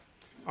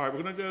All right,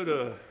 we're going to go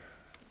to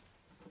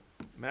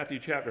Matthew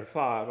chapter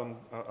 5.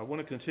 I want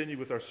to continue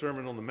with our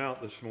Sermon on the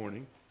Mount this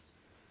morning.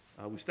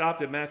 We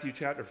stopped at Matthew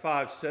chapter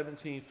 5,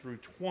 17 through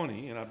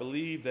 20, and I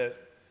believe that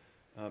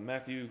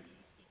Matthew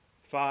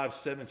 5,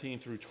 17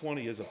 through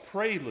 20 is a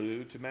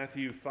prelude to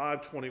Matthew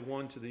 5,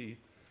 21 to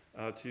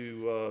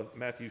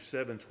Matthew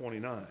 7,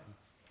 29.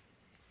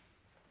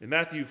 In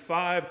Matthew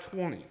 5,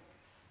 20,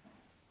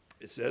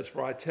 it says,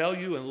 "For I tell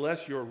you,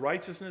 unless your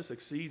righteousness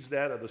exceeds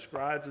that of the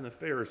scribes and the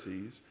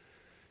Pharisees,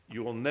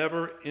 you will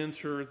never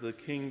enter the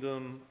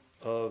kingdom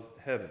of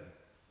heaven."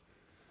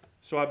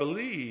 So I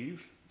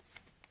believe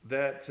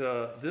that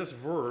this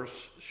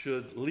verse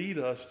should lead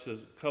us to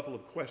a couple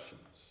of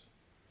questions.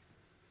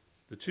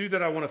 The two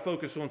that I want to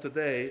focus on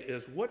today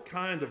is what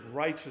kind of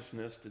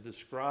righteousness did the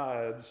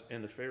scribes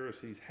and the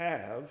Pharisees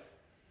have,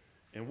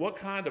 and what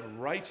kind of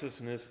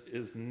righteousness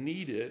is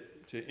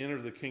needed to enter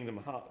the kingdom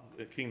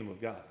of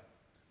God.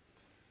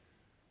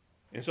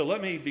 And so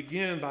let's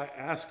begin by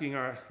asking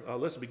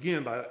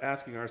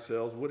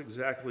ourselves, what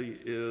exactly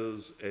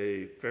is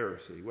a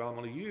Pharisee? Well, I'm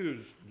going to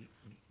use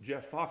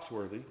Jeff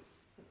Foxworthy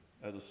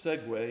as a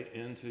segue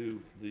into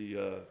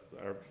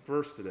our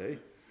verse today,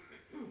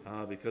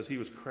 because he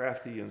was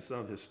crafty in some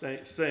of his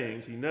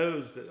sayings. He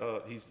knows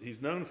that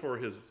he's known for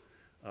his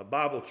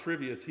Bible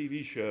trivia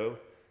TV show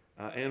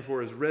and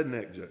for his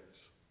redneck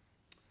jokes.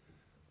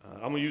 I'm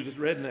going to use his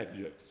redneck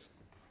jokes.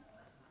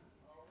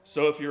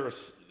 So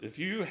if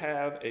you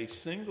have a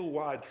single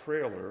wide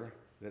trailer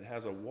that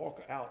has a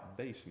walkout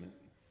basement,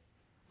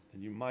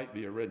 then you might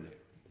be a redneck.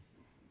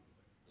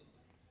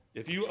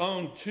 If you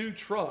own two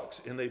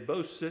trucks and they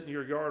both sit in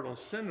your yard on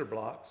cinder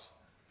blocks,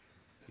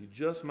 you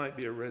just might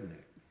be a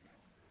redneck.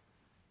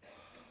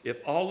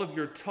 If all of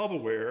your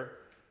Tupperware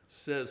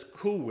says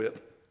Cool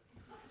Whip,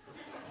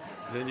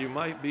 then you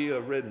might be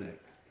a redneck.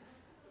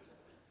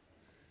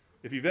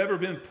 If you've ever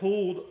been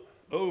pulled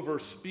over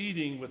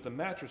speeding with the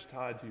mattress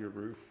tied to your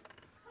roof,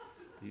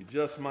 you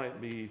just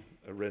might be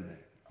a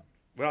redneck.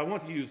 Well, I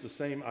want to use the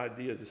same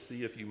idea to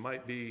see if you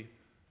might be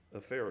a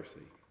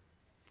Pharisee.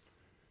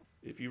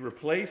 If you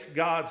replace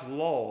God's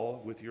law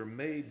with your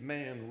made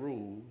man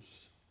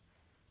rules,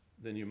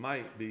 then you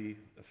might be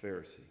a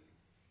Pharisee.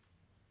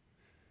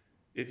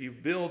 If you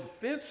build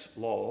fence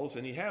laws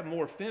and you have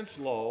more fence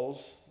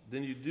laws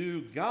than you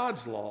do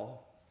God's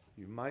law,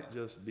 you might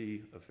just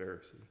be a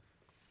Pharisee.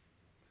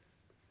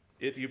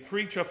 If you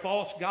preach a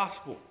false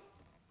gospel,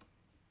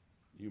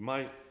 you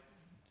might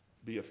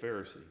be a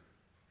Pharisee.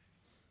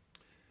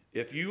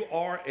 If you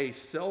are a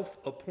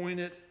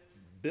self-appointed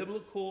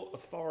biblical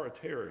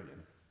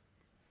authoritarian,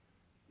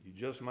 you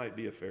just might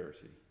be a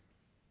Pharisee.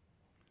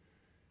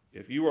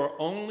 If you are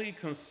only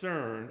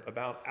concerned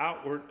about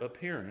outward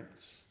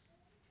appearance,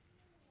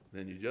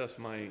 then you just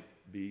might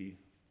be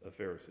a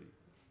Pharisee.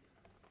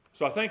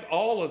 So I think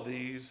all of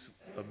these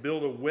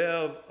build a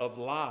web of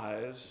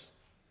lies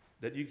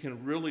that you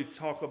can really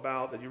talk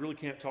about, that you really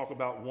can't talk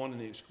about one in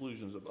the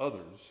exclusions of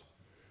others.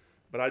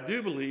 But I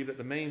do believe that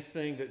the main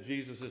thing that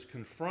Jesus is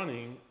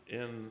confronting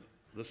in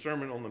the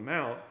Sermon on the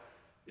Mount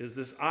is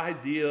this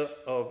idea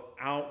of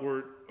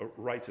outward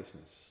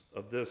righteousness,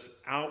 of this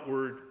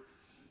outward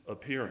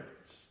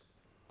appearance.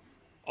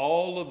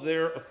 All of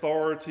their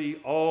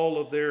authority, all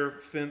of their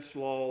fence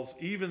laws,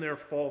 even their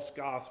false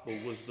gospel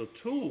was the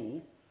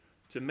tool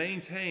to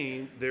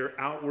maintain their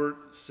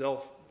outward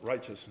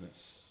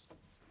self-righteousness.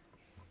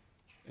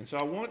 And so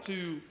I want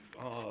to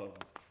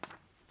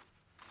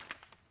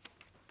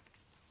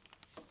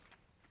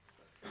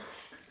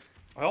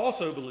I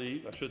also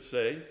believe,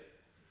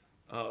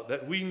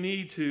 that we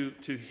need to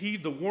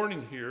heed the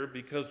warning here,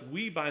 because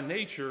we by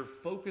nature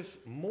focus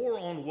more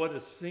on what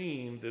is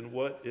seen than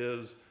what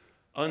is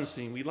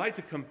unseen. We like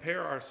to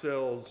compare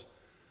ourselves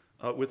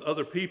with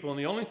other people, and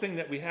the only thing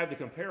that we have to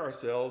compare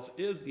ourselves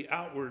is the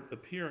outward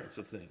appearance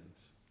of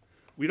things.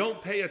 We don't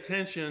pay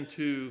attention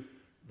to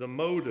the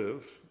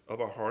motive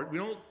of our heart. We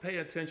don't pay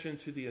attention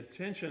to the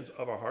intentions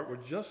of our heart. We're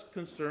just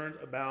concerned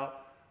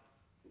about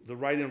the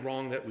right and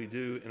wrong that we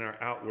do in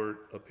our outward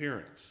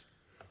appearance.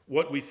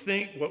 What we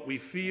think, what we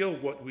feel,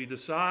 what we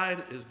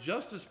decide is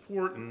just as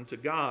important to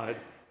God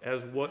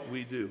as what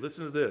we do.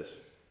 Listen to this.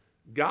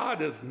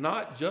 God is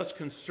not just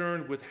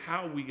concerned with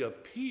how we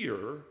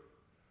appear,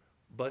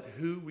 but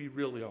who we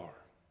really are.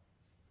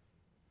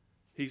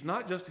 He's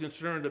not just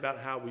concerned about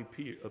how we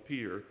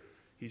appear.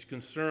 He's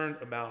concerned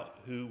about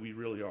who we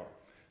really are.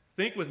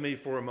 Think with me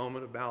for a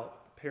moment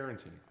about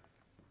parenting.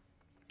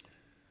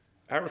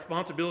 Our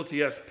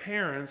responsibility as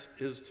parents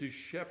is to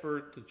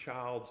shepherd the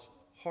child's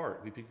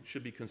heart. We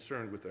should be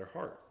concerned with their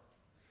heart.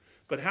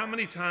 But how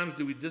many times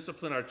do we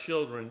discipline our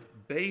children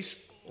based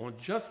on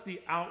just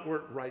the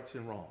outward rights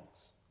and wrongs?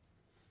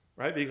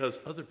 Right?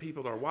 Because other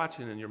people are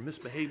watching and you're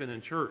misbehaving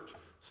in church.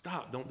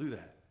 Stop, don't do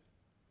that.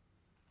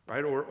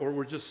 Right? Or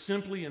we're just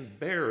simply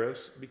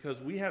embarrassed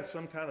because we have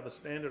some kind of a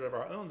standard of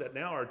our own that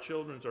now our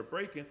children are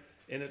breaking,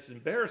 and it's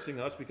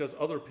embarrassing us because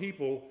other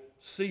people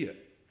see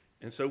it.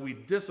 And so we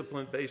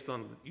discipline based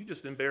on, you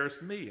just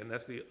embarrassed me, and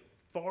that's the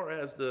far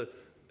as the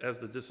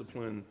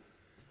discipline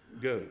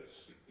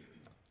goes.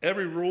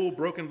 Every rule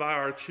broken by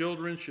our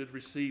children should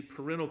receive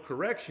parental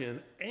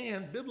correction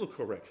and biblical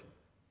correction.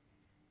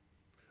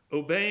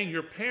 Obeying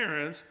your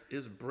parents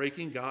is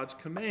breaking God's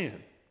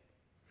command.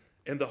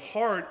 And the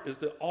heart is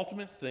the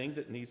ultimate thing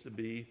that needs to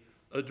be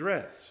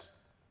addressed.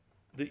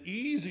 The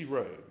easy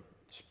road,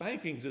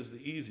 spankings is the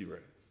easy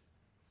road.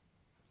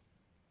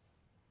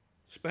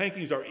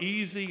 Spankings are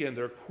easy and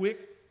they're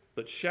quick,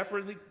 but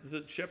shepherding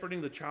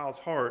the child's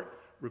heart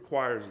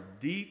requires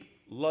deep,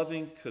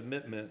 loving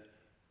commitment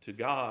to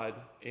God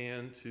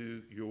and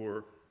to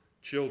your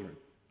children.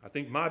 I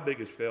think my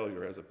biggest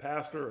failure as a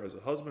pastor, or as a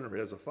husband, or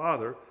as a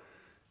father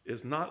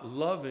is not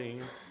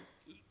loving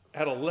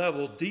at a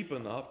level deep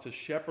enough to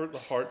shepherd the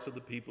hearts of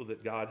the people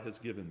that God has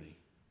given me.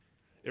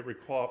 It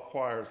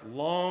requires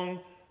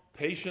long,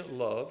 patient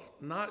love,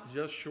 not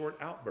just short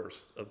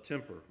outbursts of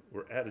temper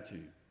or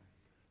attitude.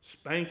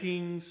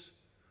 Spankings,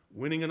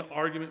 winning an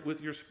argument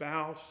with your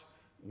spouse,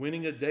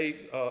 winning a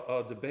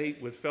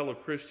debate with fellow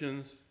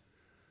Christians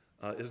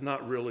is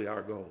not really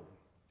our goal.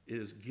 It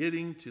is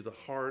getting to the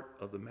heart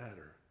of the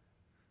matter,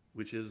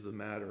 which is the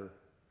matter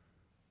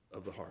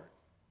of the heart.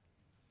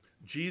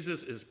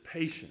 Jesus is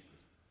patient,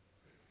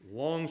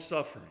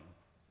 long-suffering,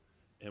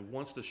 and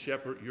wants to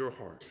shepherd your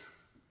heart,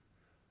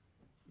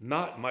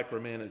 not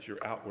micromanage your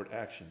outward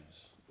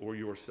actions or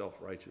your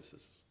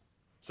self-righteousness.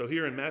 So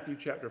here in Matthew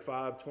chapter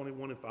 5,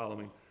 21 and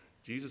following,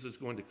 Jesus is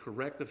going to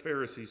correct the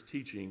Pharisees'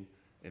 teaching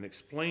and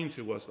explain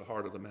to us the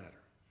heart of the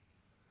matter.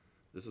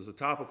 This is a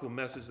topical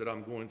message that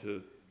I'm going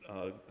to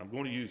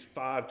use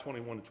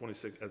 5:21 to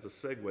 26 as a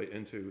segue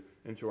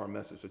into our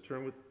message. So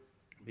turn with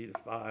me to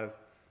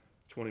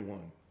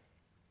 5:21.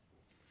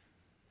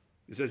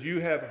 It says,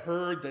 "You have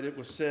heard that it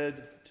was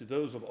said to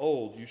those of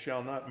old, 'You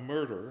shall not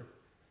murder,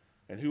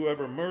 and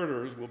whoever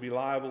murders will be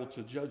liable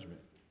to judgment.'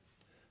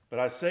 But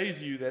I say to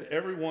you that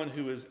everyone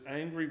who is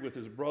angry with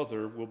his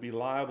brother will be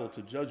liable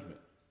to judgment.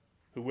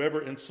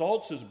 Whoever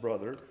insults his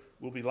brother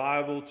will be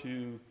liable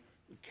to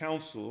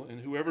counsel, and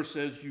whoever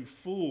says 'you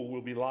fool'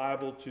 will be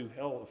liable to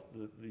hell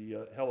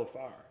of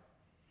fire.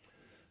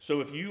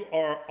 So if you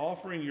are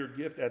offering your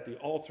gift at the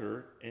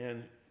altar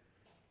and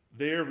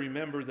there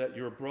remember that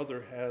your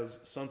brother has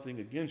something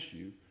against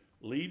you,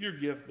 leave your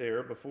gift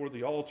there before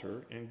the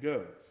altar and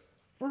go.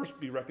 First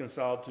be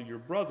reconciled to your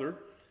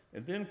brother,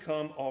 and then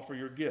come offer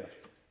your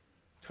gift.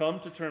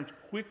 Come to terms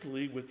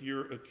quickly with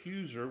your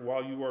accuser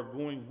while you are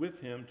going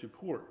with him to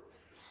court,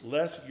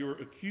 lest your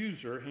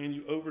accuser hand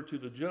you over to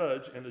the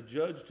judge and the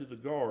judge to the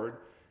guard,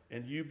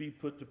 and you be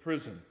put to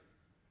prison.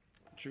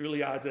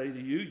 Truly I say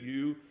to you,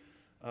 you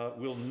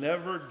will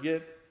never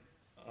get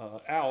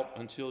out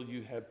until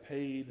you have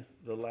paid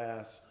the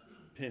last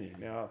penny."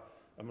 Now,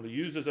 I'm going to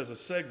use this as a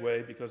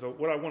segue because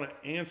what I want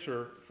to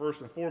answer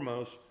first and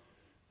foremost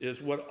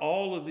is what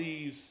all of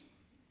these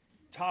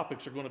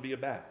topics are going to be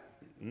about.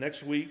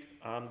 Next week,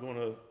 I'm going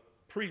to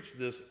preach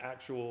this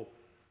actual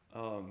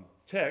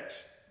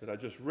text that I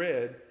just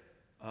read,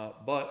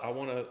 but I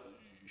want to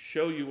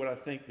show you what I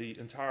think the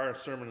entire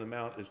Sermon on the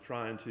Mount is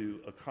trying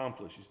to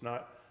accomplish.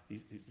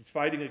 He's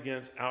fighting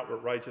against outward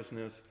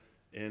righteousness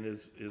and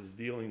is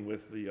dealing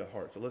with the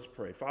heart. So let's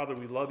pray. Father,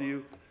 we love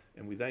you,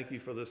 and we thank you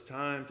for this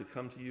time to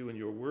come to you in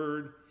your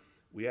word.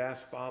 We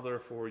ask, Father,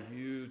 for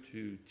you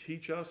to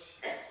teach us.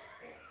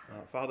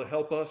 Father,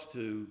 help us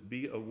to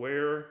be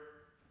aware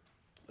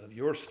of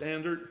your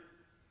standard.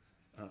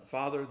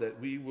 Father, that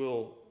we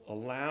will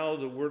allow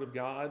the word of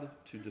God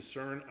to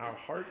discern our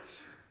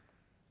hearts,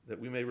 that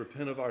we may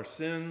repent of our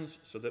sins,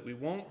 so that we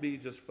won't be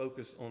just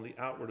focused on the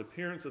outward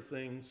appearance of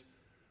things,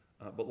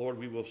 but Lord,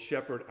 we will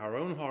shepherd our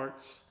own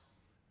hearts,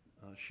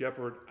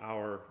 shepherd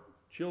our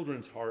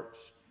children's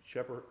hearts,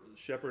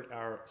 shepherd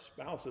our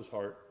spouse's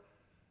heart,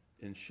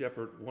 and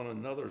shepherd one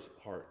another's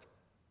heart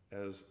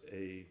as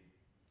a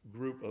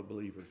group of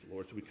believers,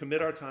 Lord. So we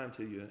commit our time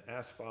to you and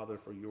ask, Father,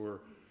 for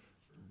your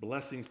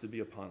blessings to be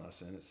upon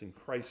us. And it's in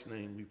Christ's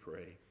name we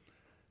pray.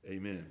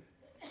 Amen.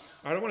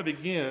 All right, I want to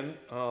begin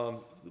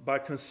by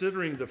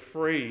considering the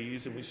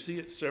phrase, and we see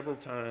it several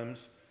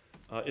times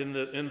in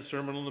the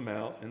Sermon on the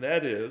Mount, and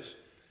that is,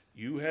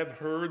 "You have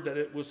heard that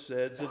it was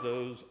said to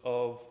those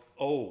of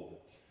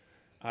old."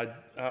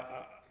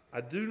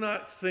 I do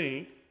not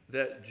think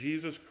that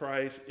Jesus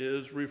Christ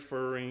is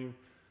referring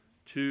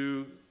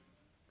to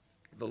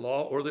the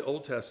law or the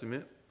Old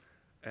Testament,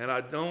 and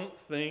I don't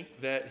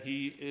think that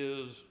he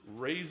is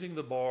raising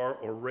the bar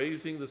or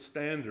raising the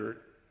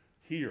standard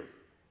here.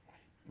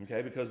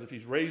 Okay, because if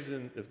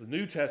the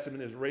New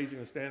Testament is raising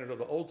the standard of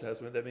the Old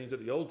Testament, that means that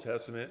the Old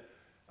Testament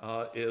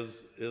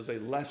is a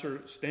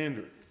lesser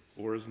standard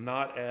or is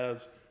not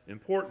as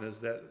important as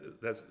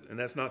that.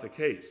 That's not the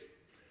case.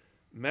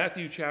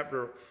 Matthew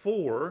chapter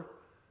 4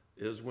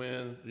 is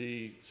when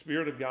the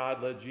Spirit of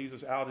God led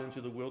Jesus out into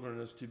the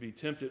wilderness to be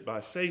tempted by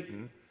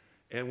Satan.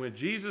 And when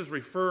Jesus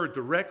referred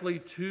directly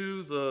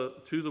to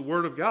the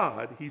Word of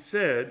God, he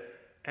said,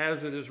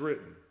 "As it is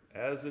written."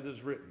 As it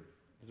is written.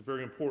 It's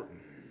very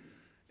important.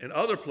 In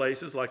other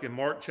places, like in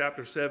Mark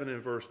chapter 7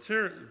 and verse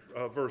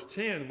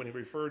 10, when he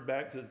referred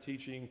back to the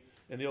teaching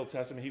in the Old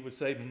Testament, he would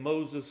say,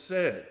 "Moses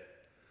said."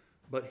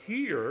 But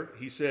here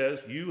he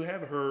says, you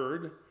have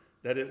heard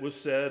that it was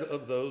said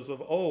of those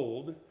of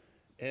old,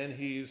 and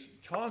he's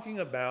talking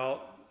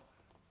about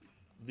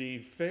the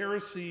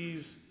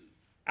Pharisees'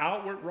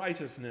 outward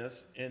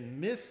righteousness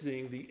and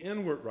missing the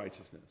inward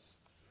righteousness.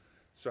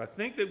 So I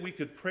think that we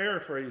could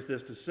paraphrase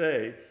this to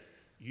say,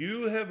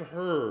 you have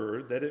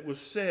heard that it was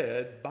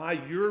said by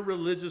your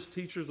religious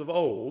teachers of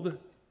old,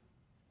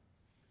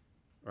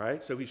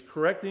 right? So he's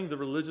correcting the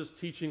religious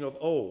teaching of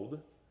old.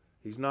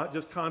 He's not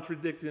just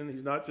contradicting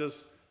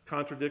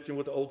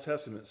what the Old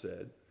Testament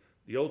said.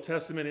 The Old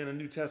Testament and the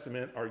New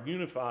Testament are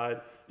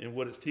unified in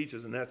what it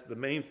teaches, and that's the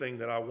main thing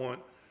that I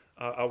want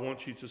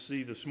you to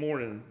see this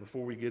morning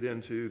before we get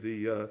into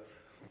the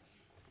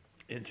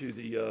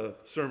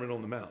Sermon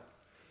on the Mount.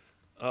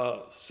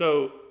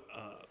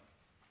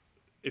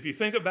 If you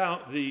think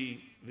about the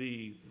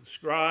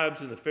scribes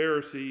and the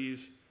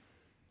Pharisees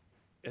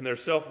and their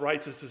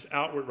self-righteousness,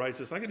 outward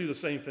righteousness, I can do the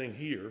same thing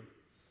here.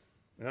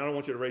 And I don't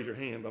want you to raise your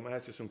hand, but I'm going to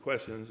ask you some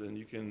questions, and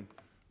you can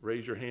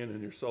raise your hand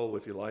in your soul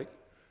if you like.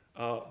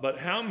 But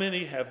how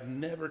many have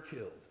never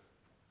killed?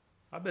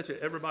 I bet you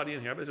everybody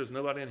in here, I bet there's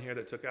nobody in here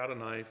that took out a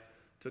knife,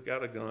 took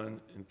out a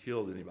gun, and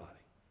killed anybody.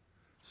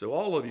 So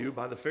all of you,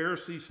 by the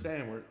Pharisee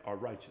standard, are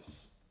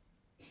righteous.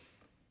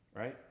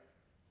 Right?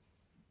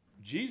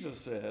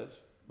 Jesus says,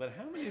 but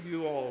how many of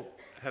you all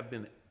have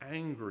been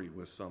angry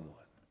with someone?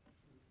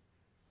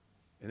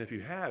 And if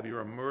you have,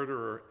 you're a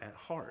murderer at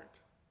heart.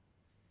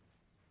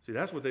 See,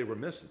 that's what they were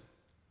missing.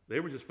 They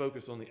were just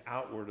focused on the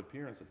outward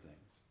appearance of things.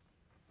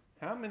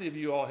 How many of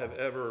you all have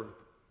ever,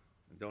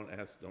 don't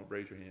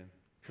raise your hand,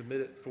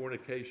 committed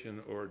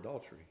fornication or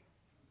adultery?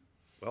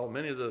 Well,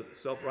 many of the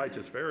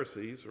self-righteous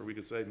Pharisees, or we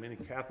could say many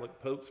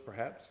Catholic popes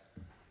perhaps,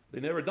 they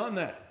never done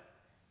that.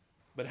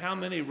 But how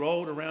many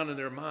rolled around in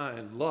their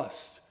mind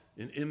lust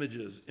and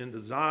images and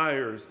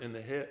desires in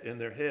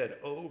their head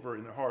over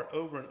in their heart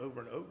over and over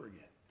and over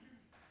again?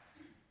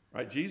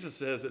 Right? Jesus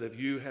says that if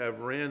you have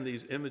ran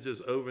these images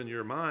over in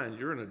your mind,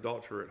 you're an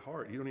adulterer at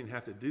heart. You don't even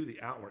have to do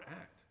the outward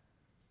act.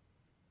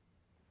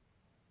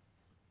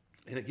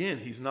 And again,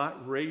 he's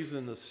not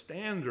raising the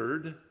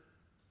standard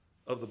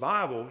of the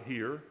Bible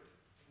here,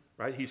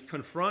 right? He's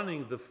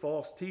confronting the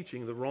false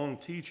teaching, the wrong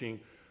teaching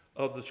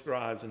of the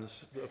scribes and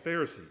the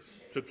Pharisees.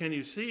 So can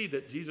you see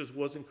that Jesus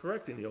wasn't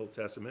correcting the Old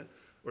Testament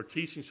or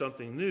teaching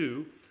something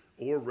new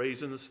or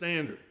raising the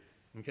standard?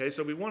 Okay,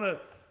 so we want to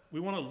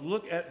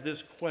look at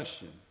this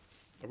question,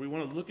 or we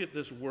want to look at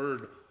this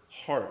word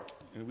heart,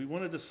 and we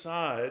want to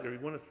decide, or we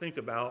want to think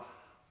about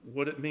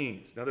what it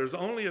means. Now, there's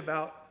only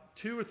about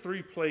 2 or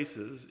 3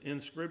 places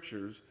in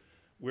scriptures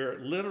where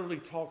it literally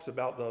talks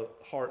about the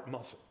heart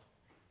muscle.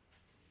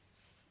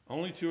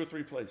 Only 2 or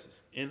 3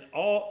 places. In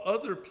all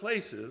other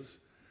places,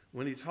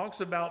 when he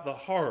talks about the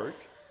heart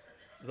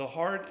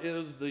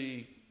is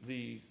the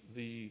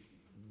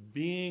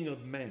being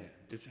of man.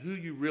 It's who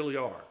you really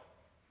are.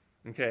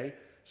 Okay?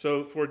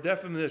 So for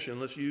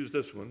definition, let's use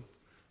this one.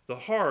 The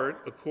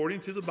heart,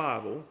 according to the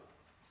Bible,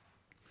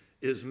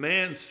 is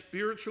man's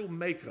spiritual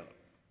makeup.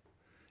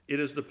 It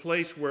is the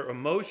place where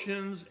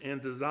emotions and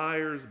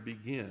desires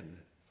begin.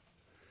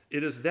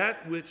 It is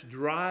that which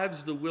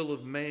drives the will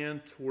of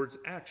man towards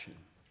action.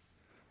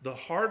 The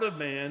heart of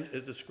man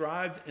is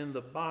described in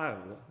the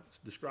Bible,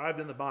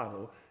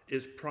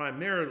 is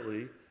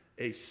primarily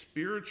a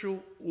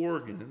spiritual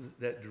organ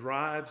that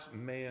drives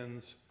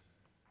man's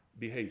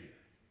behavior.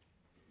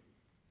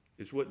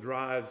 It's what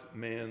drives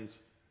man's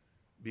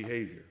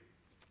behavior.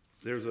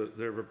 There's a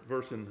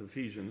verse in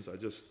Ephesians I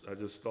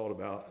just thought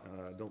about.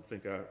 I don't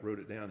think I wrote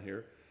it down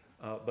here,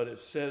 but it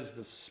says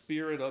the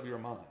spirit of your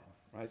mind.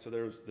 Right. So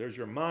there's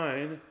your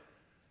mind,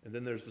 and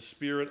then there's the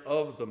spirit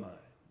of the mind.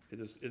 It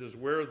is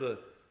where the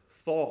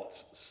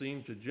thoughts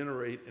seem to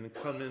generate and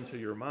come into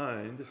your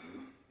mind,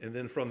 and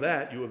then from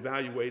that you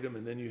evaluate them,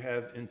 and then you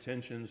have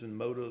intentions and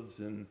motives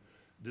and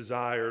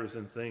desires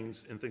and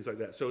things like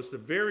that. So it's the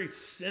very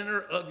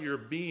center of your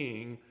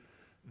being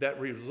that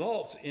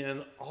results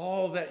in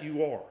all that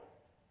you are.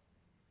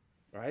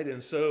 Right?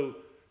 And so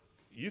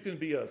you can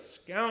be a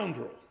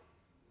scoundrel,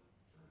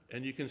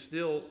 and you can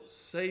still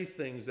say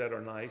things that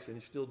are nice, and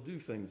you still do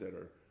things that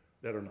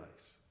are nice.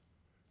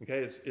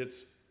 Okay?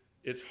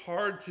 It's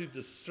hard to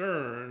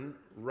discern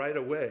right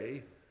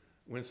away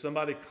when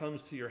somebody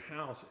comes to your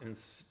house and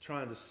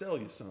trying to sell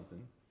you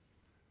something,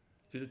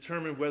 to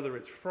determine whether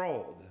it's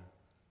fraud,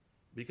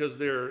 because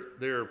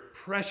they're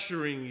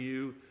pressuring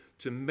you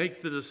to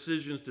make the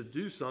decisions to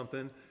do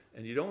something,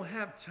 and you don't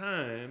have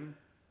time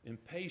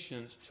and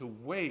patience to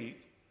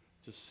wait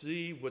to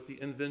see what the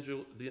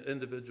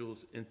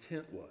individual's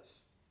intent was.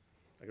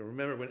 I can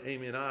remember when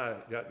Amy and I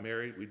got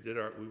married, we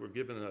were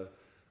given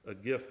a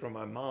gift from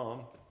my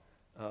mom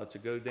to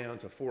go down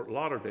to Fort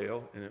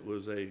Lauderdale, and it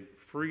was a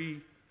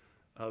free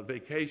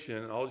vacation,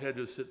 and all you had to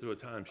do was sit through a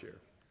timeshare.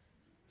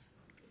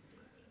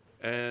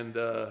 And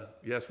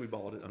yes, we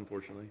bought it,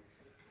 unfortunately.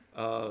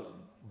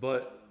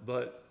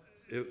 But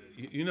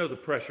you know the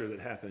pressure that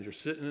happens. You're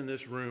sitting in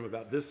this room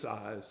about this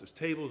size. There's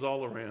tables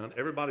all around.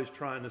 Everybody's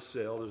trying to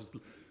sell. There's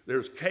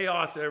there's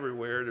chaos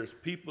everywhere. There's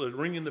people that are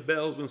ringing the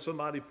bells when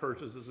somebody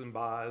purchases and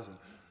buys. And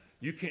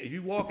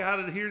you walk out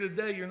of here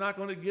today, you're not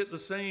going to get the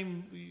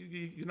same.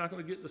 You're not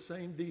going to get the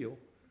same deal.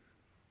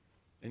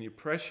 And you're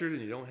pressured,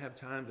 and you don't have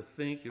time to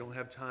think. You don't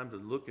have time to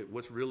look at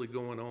what's really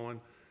going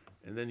on.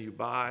 And then you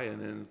buy, and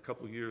then a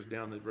couple of years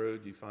down the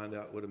road, you find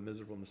out what a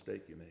miserable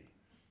mistake you made.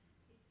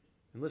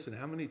 And listen,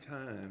 how many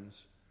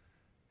times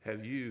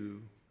have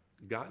you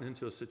gotten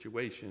into a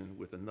situation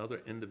with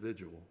another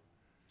individual,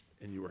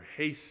 and you were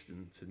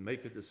hastened to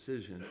make a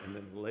decision, and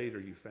then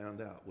later you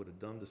found out what a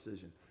dumb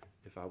decision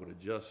if I would have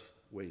just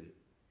waited?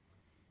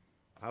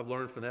 I've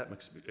learned from that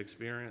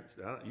experience.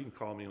 You can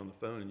call me on the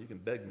phone and you can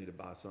beg me to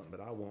buy something,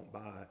 but I won't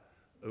buy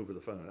over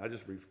the phone. I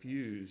just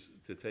refuse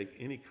to take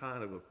any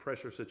kind of a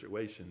pressure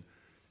situation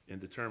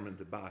and determine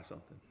to buy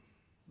something,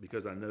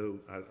 because I know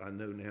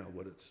now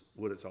what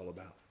it's all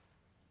about.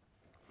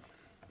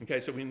 Okay,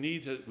 so we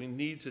need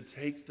to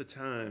take the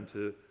time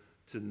to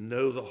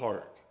know the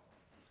heart.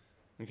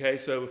 Okay,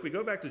 so if we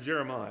go back to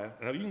Jeremiah,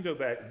 and you can go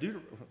back.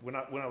 When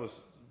I was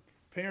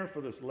preparing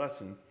for this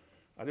lesson,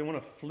 I didn't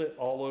want to flip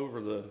all over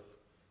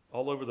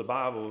the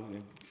Bible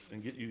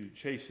and get you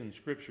chasing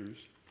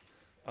scriptures.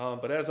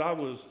 But as I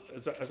was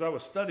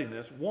studying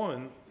this,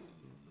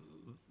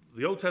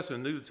 the Old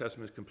Testament and New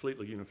Testament is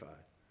completely unified.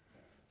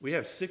 We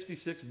have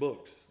 66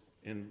 books,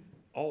 and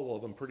all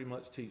of them pretty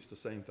much teach the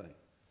same thing.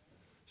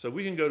 So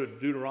we can go to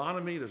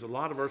Deuteronomy. There's a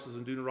lot of verses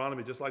in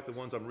Deuteronomy, just like the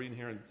ones I'm reading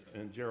here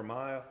in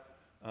Jeremiah.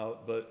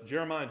 But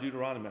Jeremiah and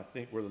Deuteronomy, I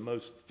think, were the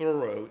most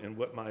thorough in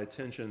what my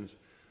attentions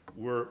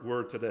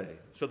were today.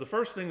 So the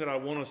first thing that I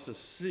want us to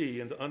see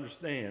and to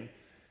understand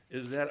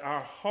is that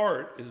our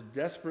heart is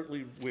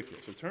desperately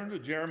wicked. So turn to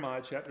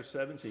Jeremiah chapter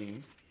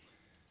 17,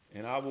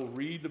 and I will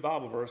read the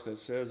Bible verse that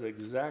says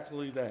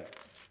exactly that.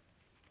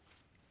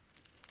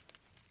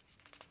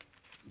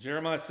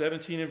 Jeremiah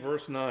 17 and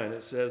verse 9,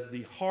 it says,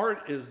 "The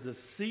heart is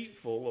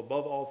deceitful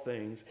above all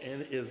things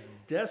and is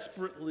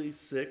desperately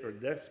sick," or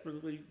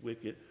desperately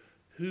wicked.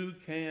 "Who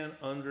can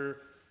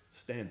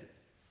understand it?"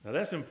 Now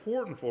that's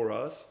important for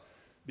us,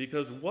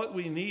 because what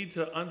we need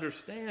to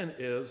understand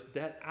is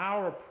that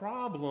our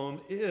problem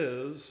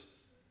is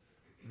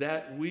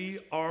that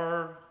we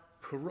are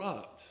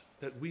corrupt,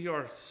 that we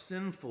are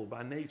sinful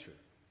by nature.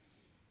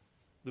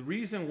 The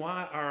reason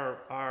why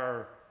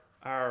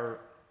our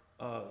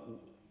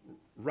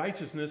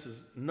righteousness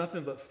is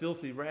nothing but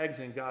filthy rags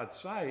in God's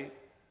sight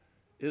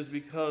is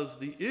because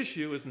the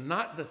issue is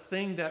not the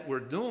thing that we're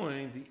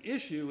doing. The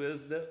issue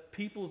is the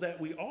people that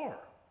we are.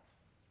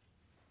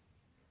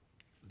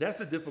 That's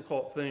the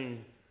difficult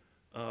thing,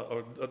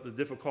 or the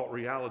difficult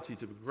reality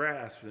to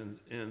grasp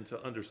and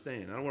to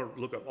understand. I don't want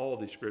to look up all of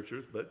these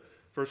scriptures, but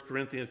 1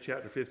 Corinthians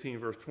chapter 15,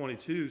 verse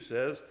 22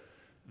 says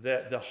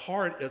that the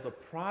heart is a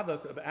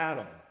product of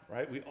Adam,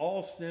 right? We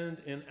all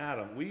sinned in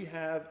Adam. We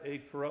have a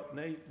corrupt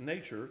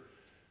nature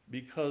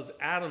because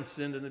Adam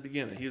sinned in the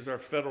beginning. He is our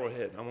federal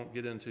head. I won't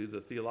get into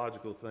the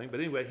theological thing, but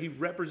anyway, he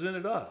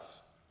represented us.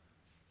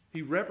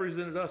 He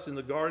represented us in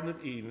the Garden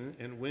of Eden,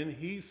 and when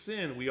he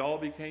sinned, we all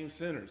became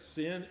sinners.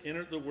 Sin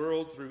entered the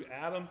world through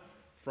Adam.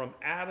 From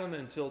Adam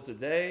until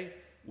today,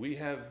 we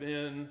have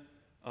been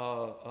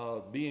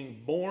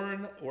being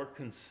born or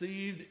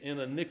conceived in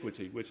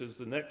iniquity, which is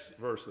the next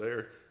verse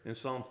there in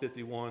Psalm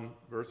 51,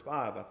 verse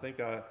 5. I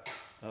think I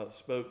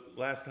spoke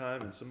last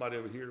time, and somebody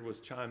over here was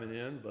chiming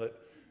in,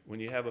 but when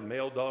you have a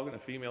male dog and a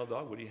female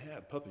dog, what do you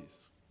have?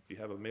 Puppies. If you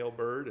have a male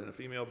bird and a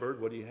female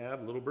bird, what do you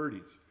have? Little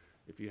birdies.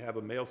 If you have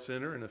a male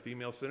sinner and a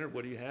female sinner,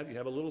 what do you have? You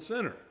have a little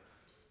sinner,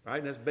 right?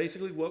 And that's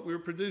basically what we're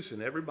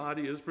producing.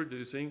 Everybody is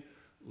producing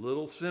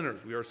little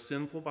sinners. We are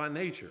sinful by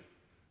nature,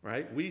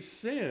 right? We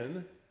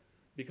sin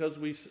because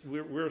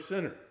we're a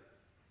sinner,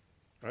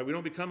 right? We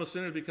don't become a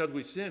sinner because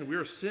we sin.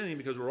 We're sinning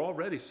because we're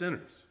already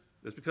sinners.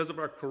 It's because of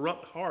our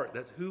corrupt heart.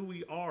 That's who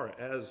we are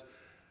as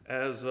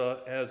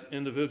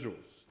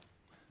individuals.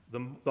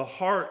 The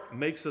heart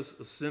makes us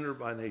a sinner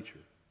by nature.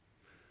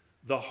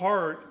 The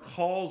heart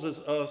causes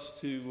us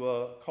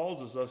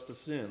to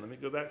sin. Let me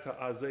go back to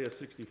Isaiah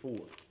 64.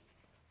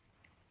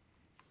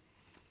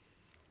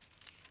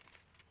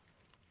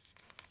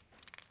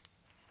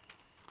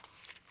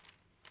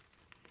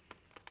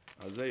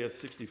 Isaiah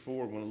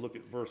 64, we're going to look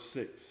at verse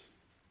 6.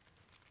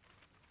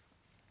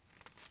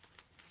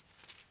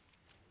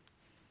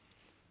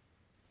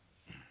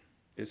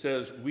 It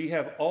says, "We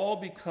have all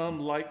become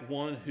like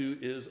one who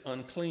is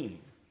unclean,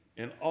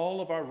 and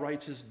all of our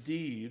righteous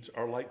deeds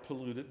are like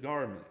polluted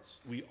garments.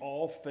 We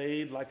all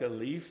fade like a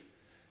leaf,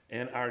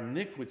 and our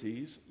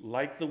iniquities,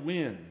 like the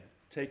wind,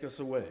 take us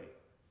away."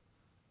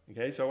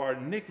 Okay, so our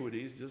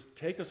iniquities just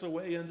take us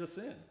away into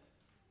sin.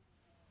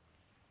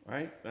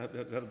 Right?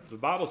 The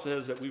Bible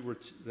says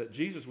that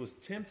Jesus was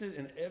tempted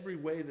in every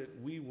way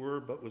that we were,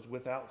 but was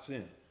without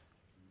sin.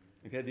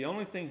 Okay, the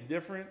only thing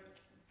different,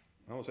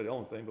 I won't say the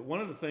only thing, but one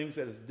of the things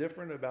that is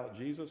different about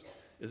Jesus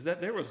is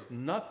that there was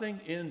nothing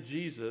in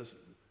Jesus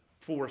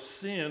for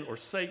sin or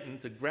Satan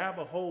to grab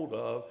a hold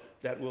of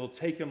that will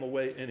take him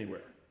away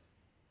anywhere.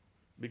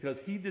 Because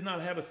he did not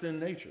have a sin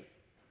nature.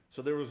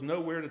 So there was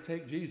nowhere to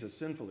take Jesus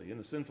sinfully, in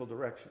the sinful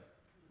direction.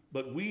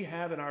 But we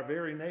have in our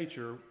very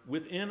nature,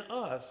 within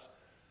us,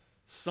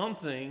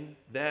 something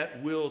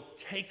that will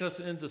take us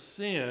into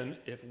sin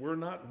if we're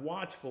not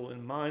watchful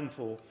and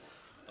mindful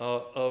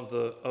of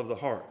the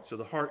heart. So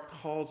the heart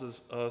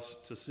causes us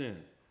to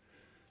sin,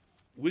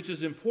 which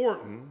is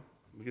important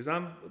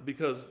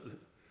because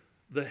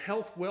the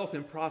health, wealth,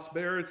 and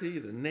prosperity,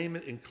 the name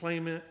it and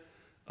claim it,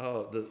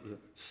 the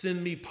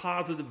send me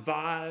positive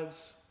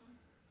vibes,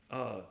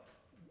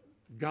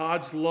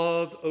 God's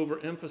love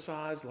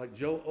overemphasized, like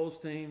Joel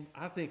Osteen,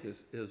 I think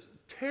is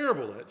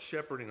terrible at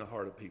shepherding the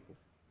heart of people.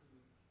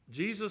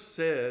 Jesus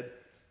said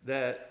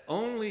that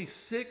only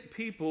sick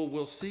people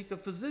will seek a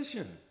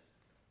physician.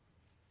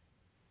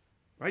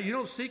 Right? You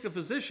don't seek a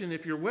physician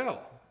if you're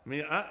well. I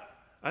mean, I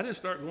didn't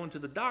start going to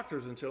the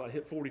doctors until I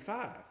hit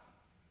 45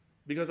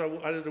 because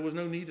there was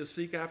no need to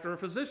seek after a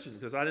physician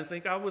because I didn't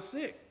think I was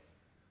sick.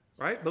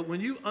 Right? But when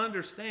you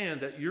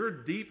understand that your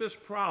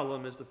deepest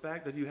problem is the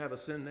fact that you have a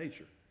sin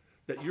nature,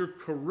 that you're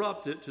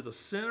corrupted to the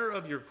center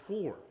of your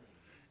core,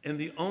 and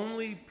the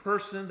only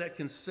person that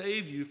can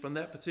save you from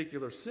that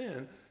particular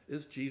sin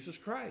is Jesus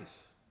Christ,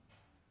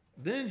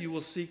 then you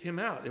will seek him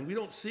out. And we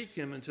don't seek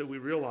him until we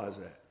realize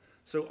that.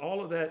 So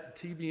all of that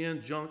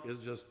TBN junk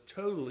is just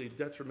totally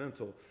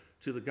detrimental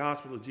to the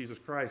gospel of Jesus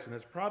Christ. And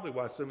that's probably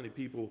why so many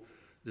people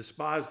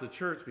despise the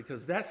church,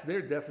 because that's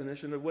their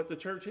definition of what the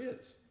church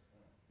is.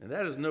 And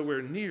that is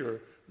nowhere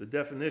near the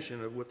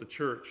definition of what the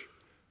church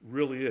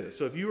really is.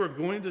 So if you are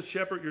going to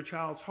shepherd your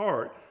child's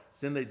heart,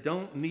 then they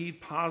don't need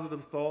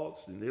positive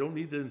thoughts and they don't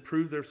need to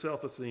improve their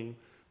self-esteem.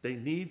 They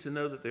need to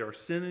know that they are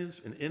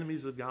sinners and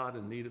enemies of God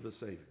in need of a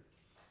Savior.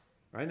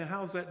 Right? Now,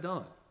 how is that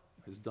done?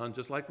 It's done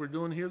just like we're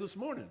doing here this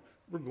morning.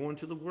 We're going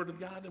to the Word of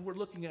God and we're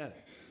looking at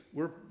it.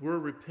 We're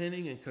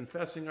repenting and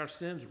confessing our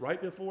sins right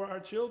before our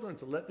children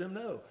to let them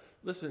know,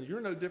 listen,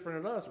 you're no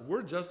different than us.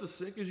 We're just as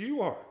sick as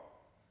you are.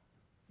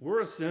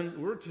 We're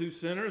two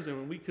sinners, and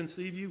when we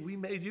conceived you, we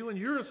made you, and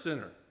you're a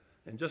sinner.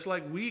 And just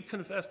like we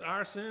confessed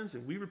our sins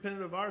and we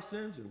repented of our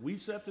sins and we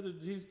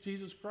accepted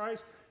Jesus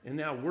Christ and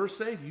now we're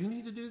saved, you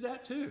need to do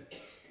that too.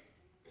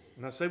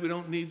 When I say we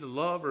don't need to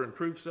love or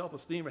improve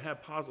self-esteem or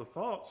have positive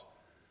thoughts,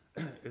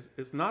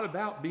 it's not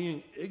about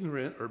being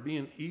ignorant or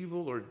being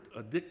evil or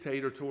a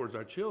dictator towards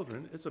our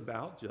children. It's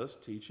about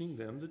just teaching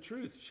them the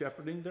truth,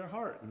 shepherding their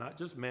heart, not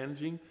just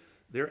managing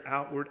their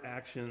outward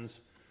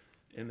actions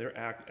and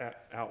their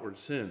outward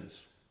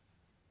sins.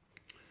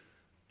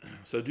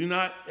 So do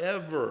not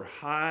ever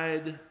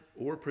hide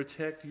or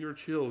protect your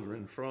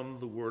children from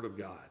the Word of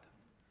God.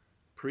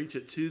 Preach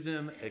it to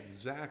them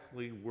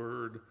exactly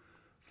word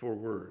for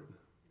word.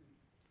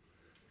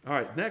 All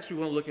right, next we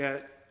want to look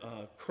at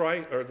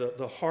Christ, or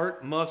the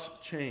heart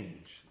must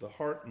change. The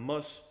heart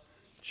must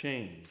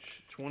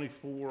change.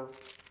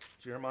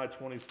 Jeremiah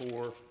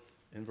 24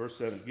 and verse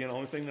 7. Again, the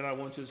only thing that I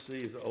want you to see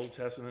is the Old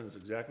Testament is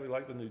exactly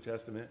like the New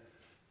Testament,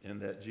 and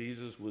that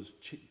Jesus was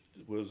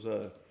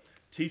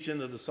teaching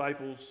the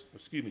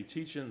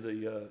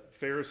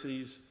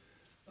Pharisees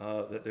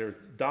that their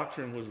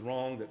doctrine was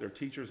wrong, that their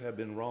teachers have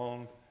been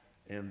wrong,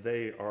 and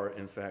they are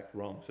in fact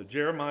wrong. So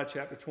Jeremiah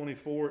chapter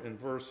 24 and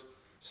verse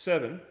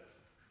 7,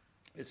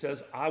 it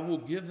says, I will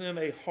give them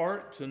a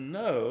heart to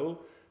know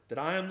that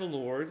I am the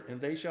Lord,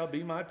 and they shall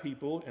be my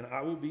people, and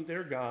I will be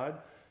their God,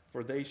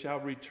 for they shall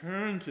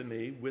return to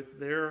me with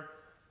their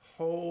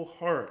whole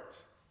heart.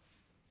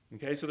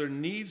 Okay, so there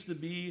needs to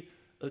be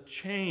a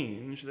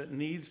change that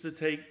needs to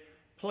take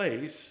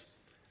place,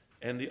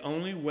 and the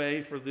only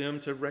way for them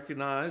to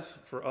recognize,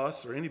 for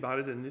us or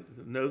anybody to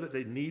know that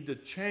they need to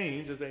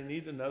change, is they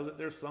need to know that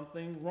there's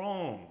something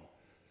wrong.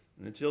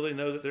 And until they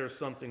know that there's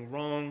something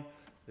wrong,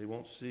 they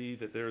won't see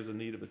that there is a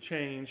need of a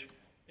change,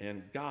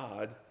 and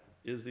God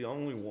is the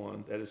only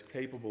one that is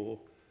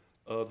capable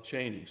of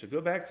changing. So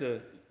go back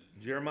to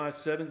Jeremiah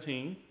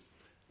 17.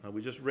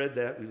 We just read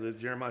that. We read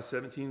Jeremiah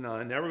 17:9.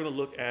 Now we're going to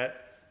look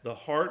at the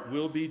heart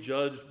will be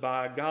judged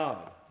by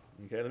God.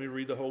 Okay, let me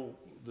read the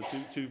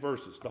two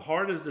verses. The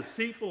heart is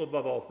deceitful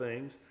above all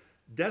things,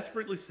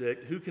 desperately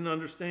sick. Who can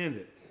understand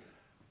it?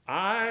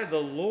 I, the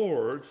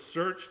Lord,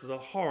 search the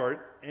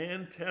heart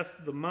and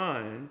test the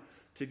mind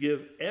to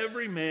give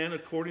every man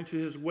according to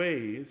his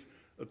ways,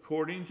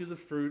 according to the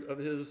fruit of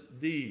his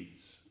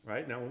deeds.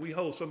 Right? Now, when we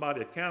hold somebody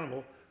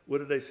accountable, what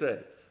do they say?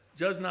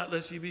 Judge not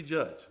lest ye be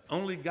judged.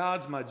 Only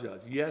God's my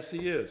judge. Yes,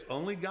 he is.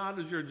 Only God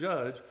is your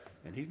judge,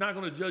 and he's not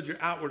going to judge your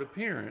outward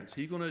appearance.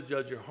 He's going to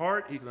judge your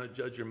heart. He's going to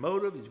judge your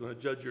motive. He's going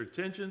to judge your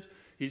intentions.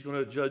 He's going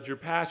to judge your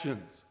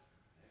passions.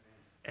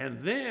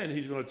 And then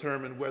he's going to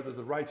determine whether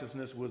the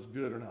righteousness was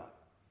good or not.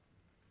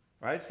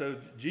 Right? So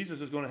Jesus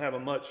is going to have a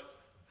much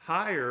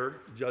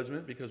higher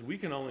judgment because we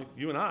can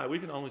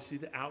only see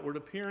the outward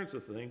appearance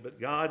of things, but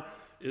God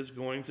is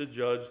going to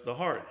judge the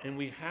heart. And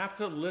we have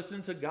to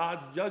listen to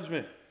God's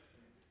judgment.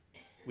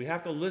 We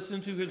have to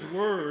listen to his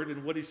word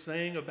and what he's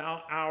saying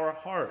about our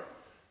heart.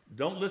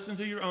 Don't listen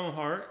to your own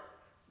heart.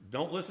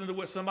 Don't listen to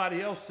what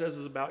somebody else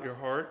says about your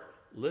heart.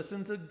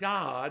 Listen to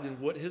God and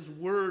what his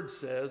word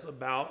says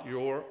about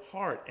your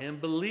heart and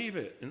believe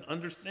it and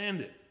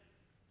understand it.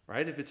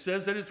 right? If it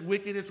says that it's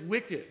wicked, it's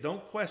wicked.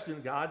 Don't question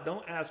God.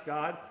 Don't ask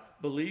God.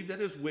 Believe that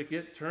it's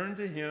wicked. Turn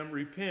to him.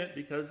 Repent,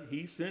 because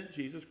he sent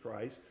Jesus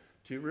Christ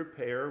to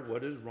repair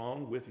what is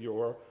wrong with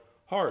your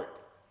heart.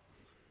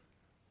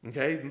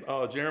 Okay,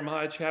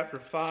 Jeremiah chapter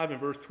 5 and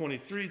verse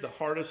 23, the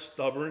heart is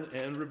stubborn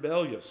and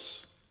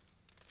rebellious.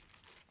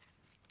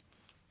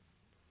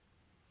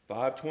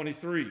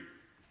 5:23.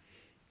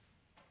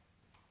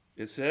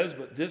 It says,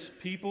 but this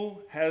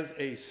people has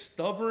a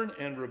stubborn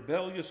and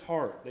rebellious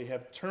heart. They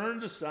have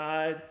turned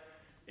aside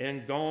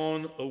and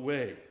gone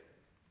away.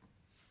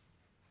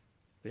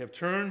 They have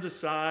turned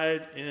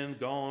aside and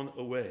gone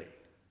away.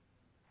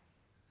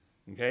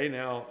 Okay,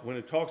 now when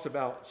it talks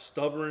about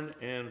stubborn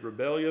and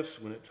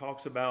rebellious, when it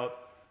talks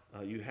about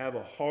you have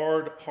a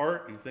hard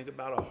heart, you think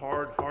about a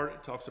hard heart,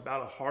 it talks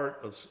about a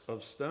heart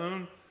of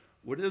stone.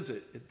 What is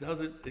it?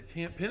 It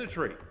can't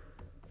penetrate.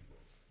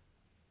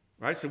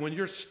 Right? So when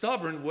you're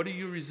stubborn, what are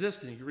you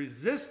resisting? You're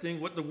resisting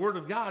what the Word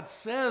of God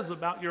says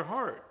about your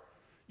heart.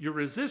 You're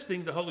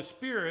resisting the Holy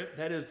Spirit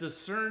that is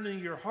discerning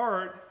your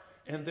heart,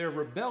 and they're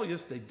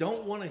rebellious. They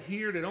don't want to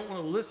hear, they don't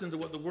want to listen to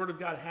what the Word of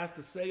God has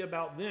to say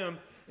about them,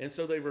 and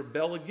so they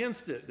rebel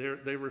against it.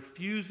 They're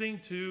refusing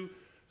to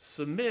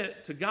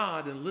submit to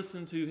God and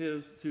listen to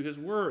His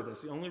Word.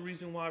 That's the only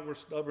reason why we're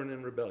stubborn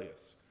and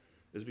rebellious,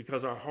 is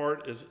because our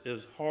heart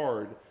is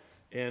hard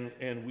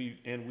and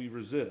we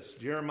resist.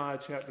 Jeremiah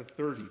chapter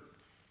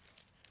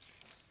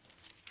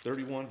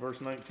 31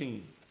 verse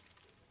 19.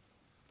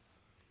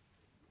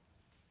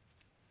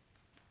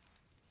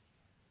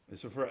 And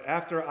so, for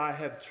after I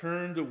have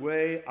turned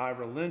away, I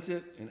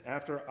relented, and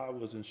after I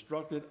was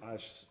instructed, I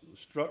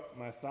struck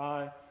my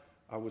thigh.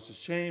 I was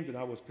ashamed and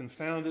I was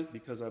confounded,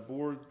 because I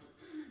bore.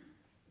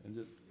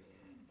 And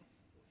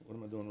what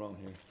am I doing wrong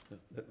here?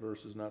 That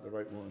verse is not the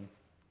right one.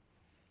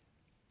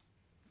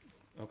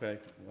 Okay,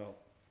 well,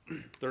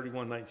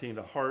 31:19.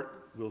 The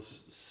heart will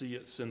see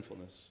its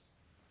sinfulness.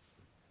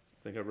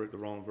 I think I wrote the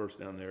wrong verse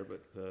down there,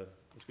 but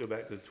let's go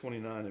back to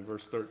 29 and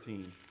verse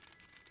 13.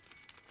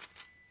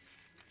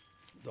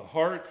 The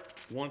heart,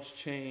 once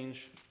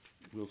changed,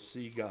 will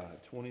see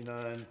God.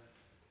 29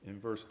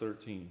 and verse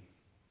 13.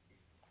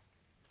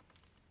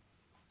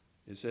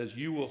 It says,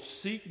 you will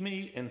seek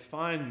me and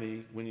find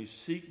me when you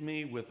seek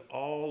me with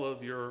all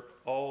of your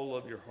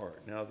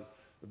heart. Now,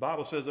 the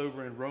Bible says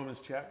over in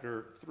Romans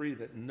chapter 3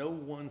 that no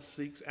one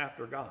seeks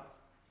after God.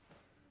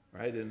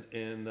 Right?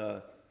 And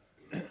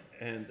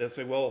they'll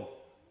say, well,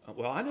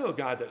 I know a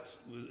guy that's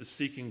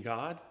seeking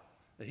God.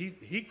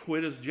 He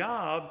quit his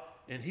job,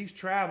 and he's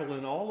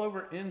traveling all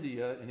over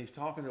India, and he's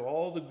talking to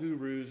all the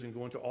gurus and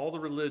going to all the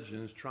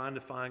religions trying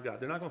to find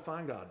God. They're not going to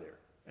find God there,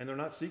 and they're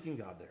not seeking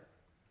God there.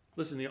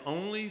 Listen, the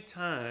only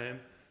time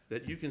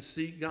that you can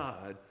seek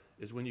God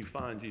is when you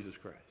find Jesus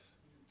Christ.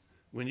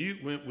 When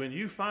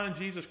you find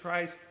Jesus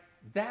Christ,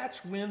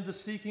 that's when the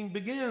seeking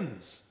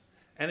begins.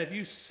 And if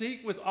you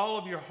seek with all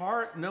of your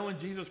heart, knowing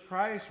Jesus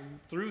Christ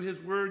through His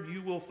Word,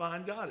 you will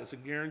find God. It's a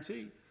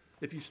guarantee.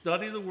 If you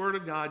study the Word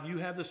of God, you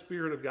have the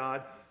Spirit of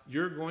God,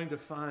 you're going to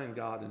find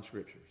God in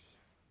Scriptures.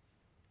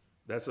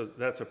 That's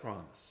a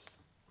promise.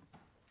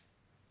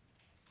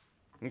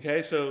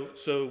 Okay,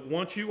 so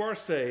once you are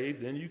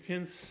saved, then you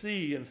can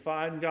see and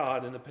find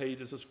God in the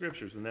pages of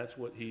Scriptures, and that's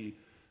what He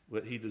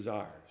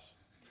desires.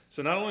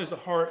 So not only is the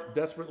heart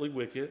desperately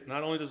wicked,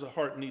 not only does the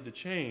heart need to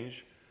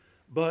change,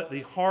 but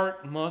the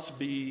heart must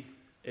be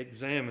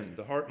examined.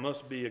 The heart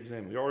must be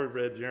examined. We already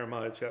read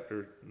Jeremiah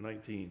chapter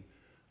 19.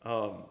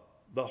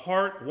 The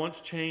heart,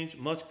 once changed,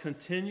 must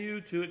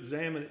continue to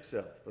examine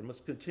itself. It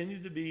must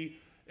continue to be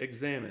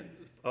examined.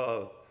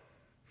 2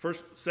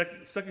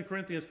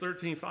 Corinthians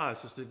 13:5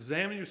 says to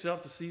examine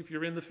yourself to see if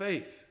you're in the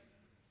faith.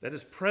 That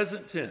is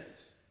present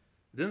tense.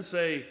 It didn't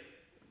say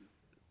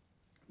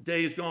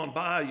days gone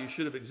by you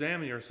should have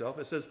examined yourself.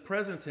 It says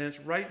present tense,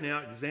 right now,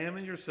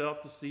 examine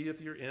yourself to see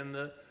if you're in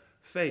the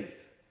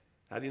faith.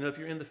 How do you know if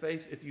you're in the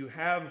faith? If you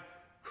have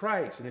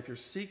Christ and if you're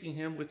seeking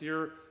Him with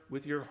your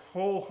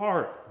whole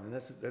heart. And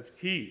that's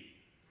key.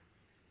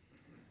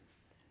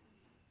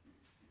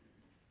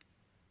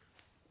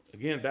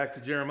 Again, back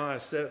to Jeremiah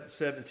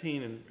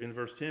 17 in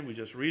verse 10, we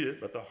just read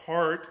it, but the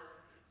heart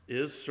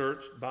is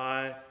searched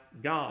by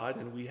God,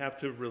 and we have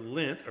to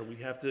relent, or we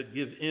have to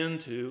give in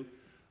to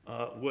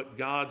what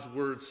God's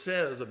Word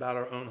says about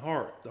our own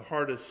heart. The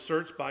heart is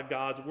searched by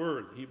God's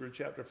Word. Hebrews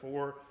chapter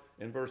 4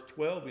 and verse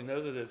 12, we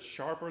know that it's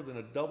sharper than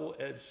a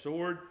double-edged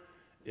sword.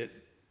 It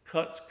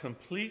cuts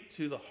complete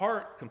to the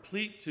heart,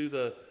 complete to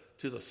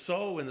the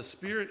soul and the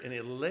spirit, and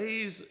it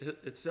lays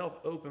itself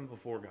open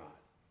before God.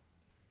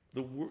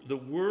 The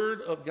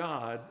Word of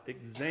God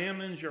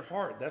examines your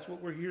heart. That's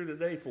what we're here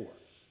today for.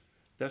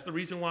 That's the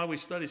reason why we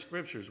study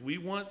Scriptures. We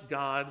want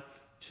God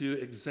to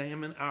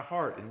examine our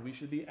heart, and we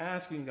should be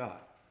asking God,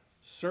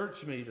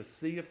 search me to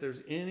see if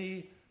there's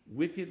any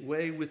wicked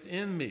way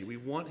within me. We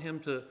want Him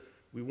to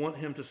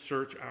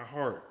search our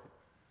heart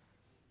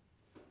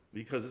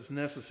because it's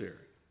necessary.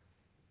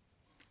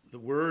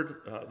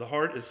 The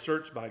heart is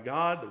searched by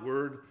God.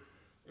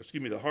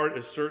 The heart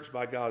is searched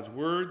by God's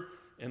Word,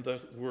 and the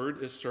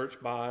Word is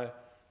searched by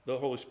the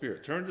Holy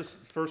Spirit. Turn to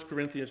 1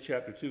 Corinthians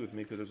chapter 2 with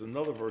me, because there's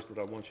another verse that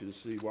I want you to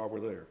see while we're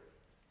there.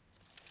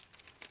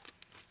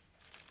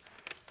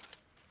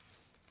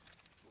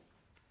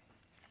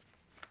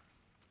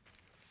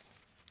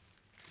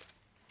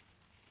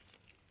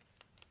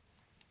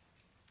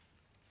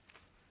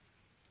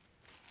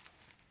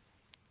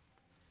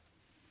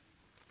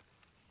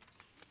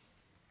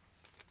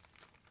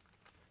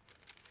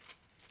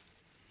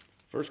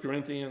 1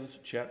 Corinthians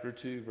chapter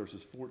 2,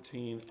 verses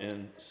 14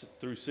 and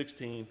through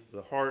 16,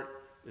 the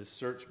heart is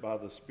searched by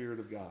the Spirit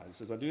of God. It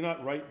says, I do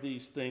not write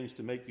these things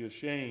to make you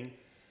ashamed,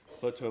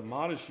 but to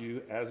admonish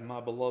you as my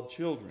beloved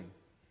children.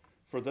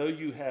 For though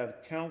you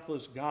have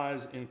countless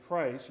guides in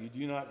Christ, you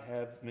do not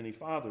have many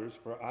fathers,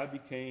 for I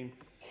became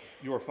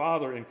your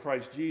father in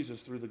Christ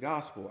Jesus through the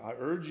gospel. I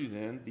urge you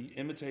then, be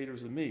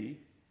imitators of me.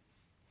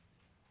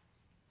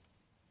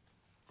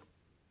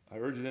 I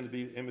urge you then to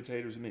be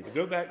imitators of me. But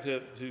go back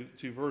to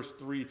verse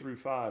 3 through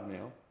 5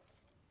 now.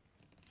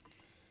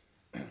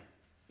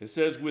 It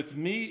says, with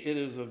me it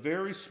is a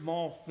very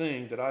small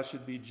thing that I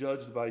should be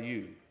judged by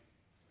you,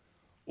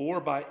 or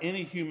by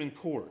any human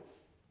court.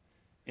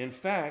 In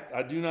fact,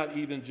 I do not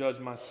even judge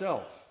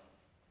myself.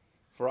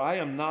 For I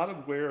am not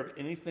aware of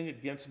anything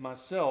against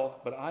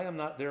myself, but I am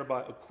not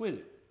thereby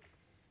acquitted.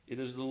 It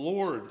is the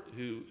Lord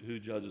who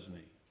judges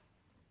me.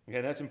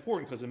 Okay, that's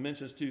important because it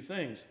mentions two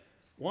things.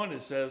 One,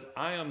 it says,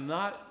 I am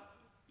not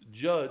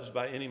judged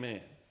by any man.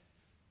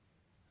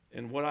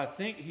 And what I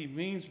think he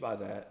means by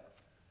that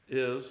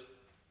is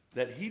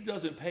that he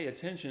doesn't pay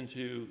attention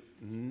to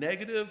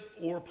negative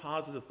or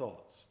positive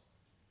thoughts.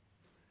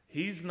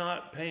 He's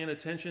not paying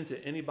attention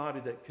to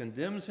anybody that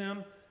condemns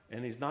him,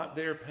 and he's not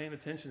there paying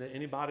attention to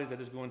anybody that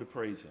is going to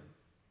praise him.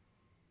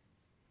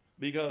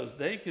 Because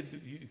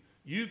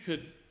you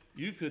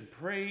could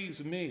praise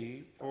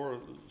me for a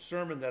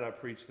sermon that I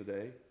preached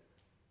today,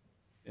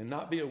 and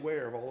not be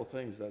aware of all the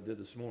things that I did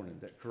this morning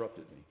that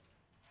corrupted me.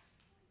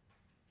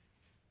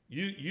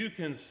 You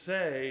can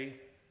say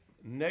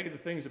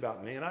negative things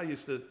about me, and I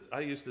used to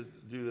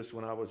do this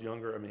when I was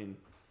younger. I mean,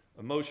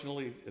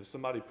 emotionally, if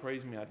somebody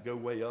praised me, I'd go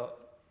way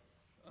up.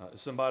 If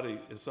somebody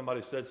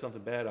said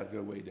something bad, I'd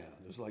go way down.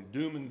 It was like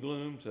doom and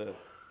gloom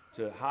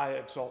to high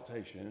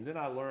exaltation. And then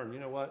I learned, you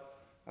know what?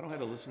 I don't have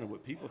to listen to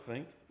what people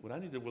think. What I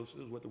need to listen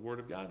to is what the Word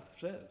of God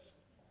says,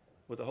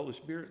 what the Holy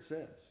Spirit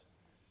says.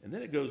 And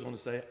then it goes on to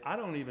say, I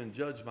don't even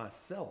judge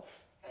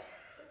myself.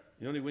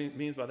 You know what he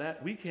means by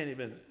that? We can't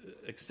even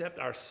accept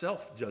our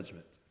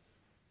self-judgment.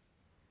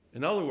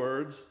 In other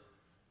words,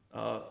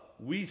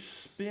 we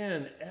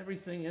spin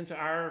everything into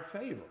our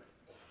favor.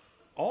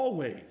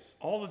 Always,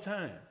 all the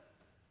time.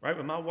 Right?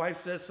 When my wife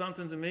says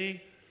something to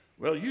me,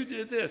 well, you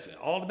did this,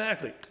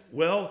 automatically.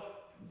 Well,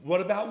 what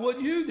about what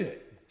you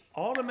did?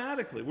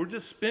 Automatically. We're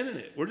just spinning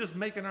it. We're just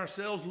making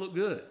ourselves look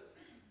good.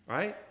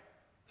 Right?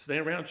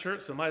 Staying around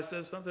church, somebody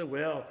says something,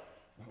 well,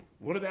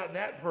 what about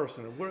that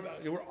person? Or what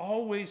about, we're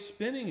always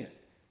spinning it.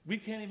 We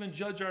can't even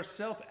judge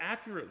ourselves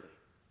accurately.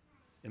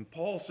 And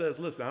Paul says,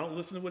 listen, I don't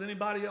listen to what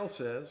anybody else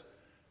says.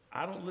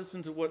 I don't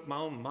listen to what my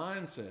own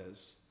mind says.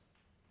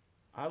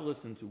 I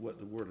listen to what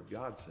the Word of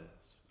God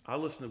says. I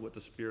listen to what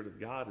the Spirit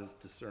of God is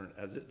discerned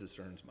as it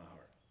discerns my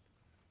heart.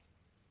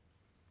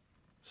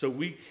 So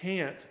we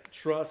can't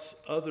trust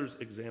others'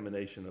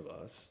 examination of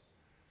us.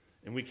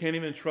 And we can't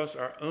even trust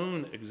our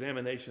own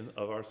examination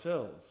of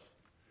ourselves.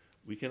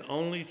 We can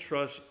only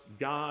trust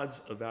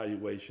God's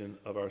evaluation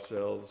of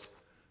ourselves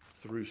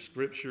through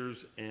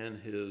Scriptures and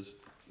His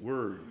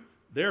Word.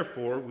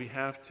 Therefore, we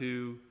have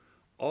to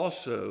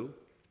also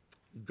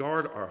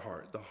guard our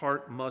heart. The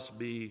heart must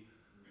be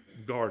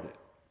guarded.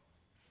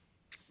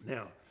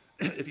 Now,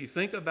 if you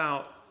think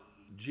about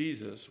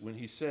Jesus when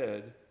he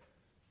said,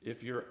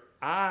 if your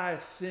eye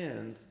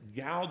sins,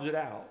 gouge it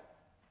out,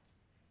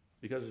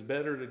 because it's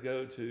better to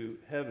go to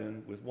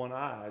heaven with one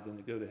eye than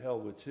to go to hell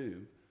with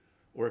two.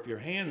 Or if your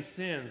hand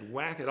sins,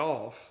 whack it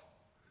off,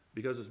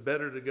 because it's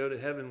better to go to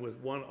heaven with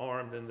one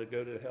arm than to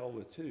go to hell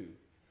with two.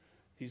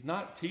 He's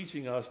not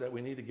teaching us that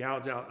we need to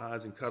gouge out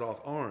eyes and cut off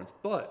arms,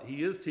 but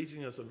he is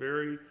teaching us a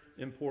very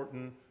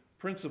important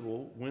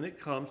principle when it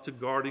comes to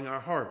guarding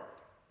our heart.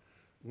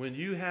 When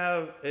you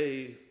have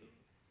a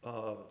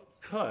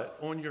cut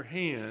on your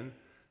hand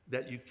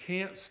that you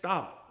can't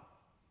stop,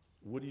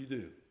 what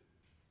do?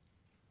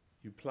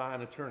 You apply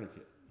a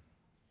tourniquet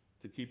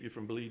to keep you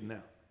from bleeding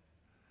out.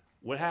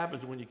 What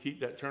happens when you keep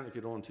that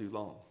tourniquet on too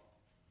long?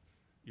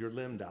 Your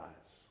limb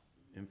dies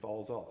and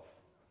falls off,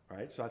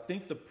 right? So I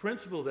think the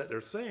principle that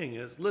they're saying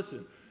is,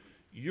 listen,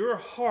 your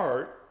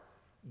heart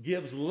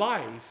gives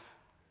life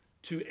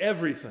to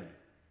everything.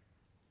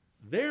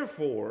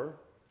 Therefore,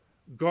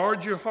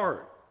 guard your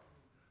heart.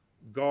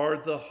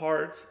 Guard the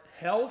heart's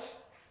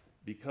health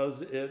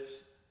because it's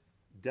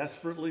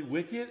desperately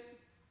wicked.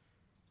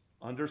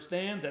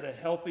 Understand that a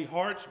healthy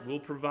heart will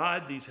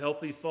provide these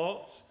healthy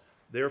thoughts.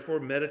 Therefore,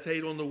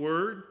 meditate on the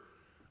Word.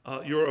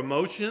 Your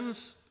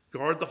emotions,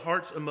 guard the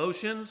heart's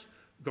emotions.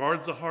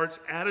 Guard the heart's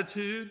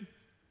attitude.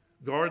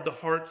 Guard the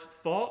heart's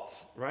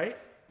thoughts, right?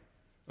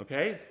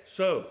 Okay?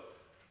 So,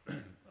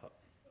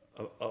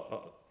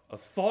 A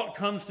thought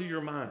comes to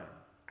your mind,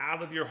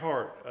 out of your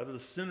heart, out of the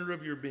center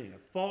of your being. A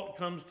thought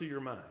comes to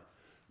your mind.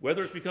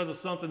 Whether it's because of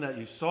something that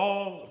you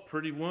saw, a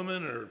pretty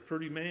woman or a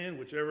pretty man,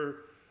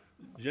 whichever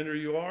gender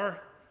you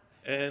are,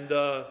 and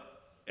a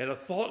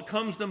thought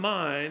comes to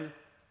mind,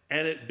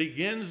 and it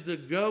begins to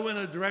go in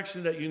a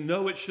direction that you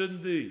know it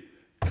shouldn't be.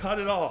 Cut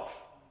it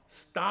off.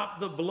 Stop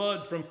the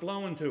blood from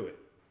flowing to it.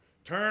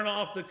 Turn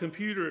off the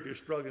computer if you're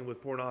struggling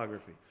with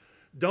pornography.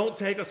 Don't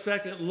take a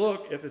second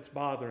look if it's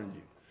bothering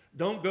you.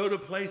 Don't go to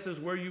places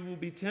where you will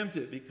be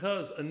tempted,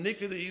 because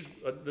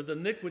the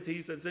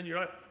iniquities that's in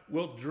your life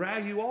will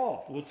drag you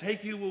off, will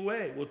take you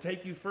away, will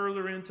take you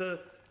further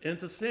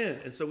into sin.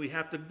 And so we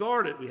have to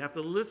guard it. We have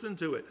to listen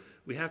to it.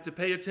 We have to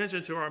pay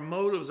attention to our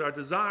motives, our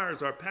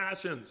desires, our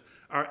passions,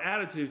 our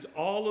attitudes,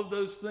 all of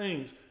those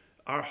things.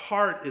 Our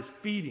heart is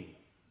feeding,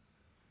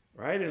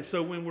 right? And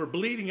so when we're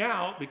bleeding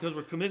out because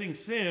we're committing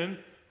sin,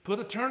 put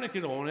a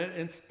tourniquet on it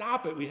and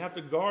stop it. We have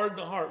to guard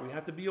the heart. We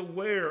have to be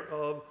aware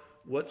of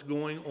what's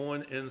going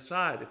on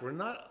inside. If we're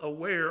not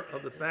aware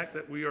of the fact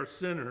that we are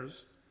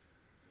sinners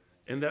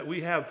and that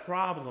we have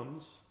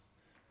problems,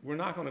 we're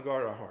not going to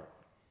guard our heart.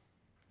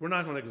 We're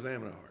not going to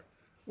examine our heart.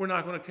 We're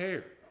not going to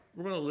care.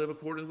 We're going to live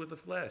according with the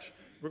flesh.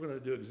 We're going to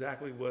do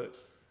exactly what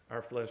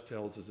our flesh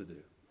tells us to do.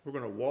 We're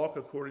going to walk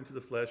according to the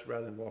flesh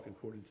rather than walk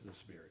according to the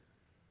Spirit,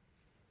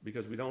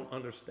 because we don't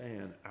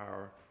understand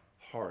our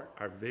heart,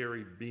 our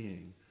very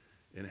being,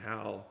 and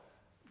how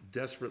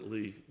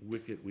desperately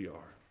wicked we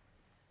are.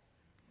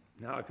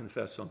 Now I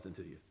confess something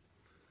to you.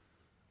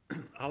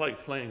 I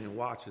like playing and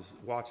watching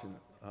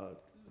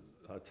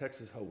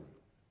Texas Hold'em,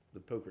 the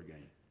poker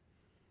game.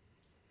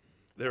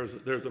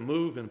 There's a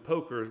move in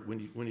poker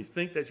when you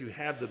think that you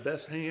have the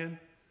best hand,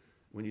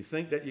 when you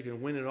think that you can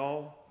win it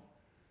all,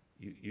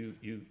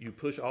 you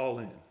push all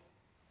in.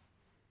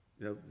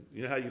 You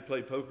know how you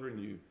play poker and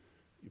you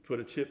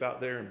put a chip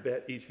out there and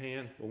bet each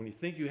hand? Well, when you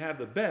think you have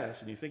the best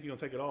and you think you're going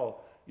to take it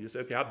all, you just say,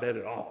 okay, I bet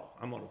it all.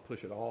 I'm going to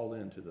push it all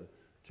into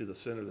the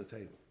center of the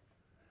table.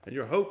 And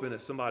you're hoping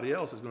that somebody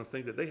else is going to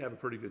think that they have a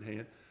pretty good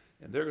hand,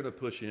 and they're going to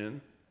push in,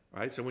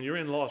 right? So when you're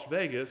in Las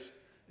Vegas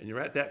and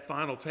you're at that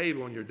final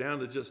table and you're down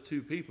to just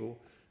two people,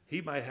 he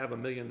might have $1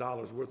 million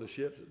worth of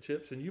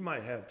chips, and you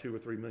might have $2 or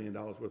 $3 million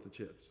worth of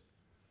chips.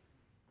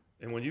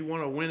 And when you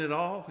want to win it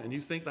all and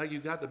you think like you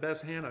got the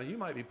best hand, you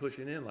might be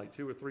pushing in like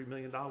 $2 or $3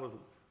 million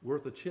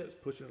worth of chips,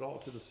 pushing it all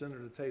to the center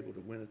of the table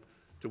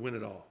to win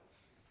it all.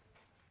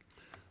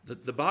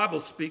 The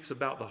Bible speaks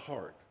about the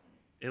heart.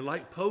 And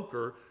like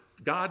poker,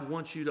 God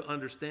wants you to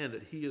understand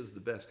that he is the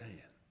best hand.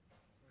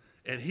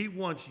 And he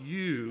wants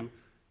you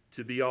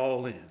to be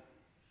all in.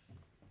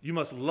 You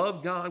must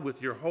love God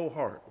with your whole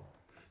heart.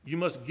 You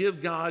must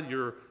give God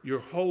your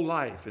whole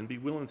life and be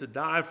willing to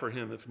die for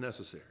him if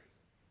necessary.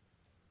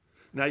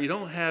 Now, you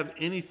don't have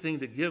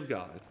anything to give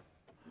God.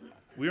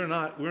 We're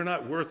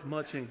not worth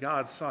much in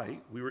God's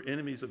sight. We were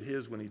enemies of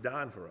his when he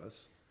died for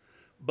us.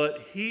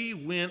 But he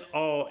went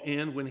all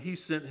in when he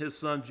sent his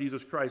son,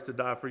 Jesus Christ, to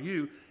die for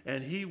you,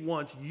 and he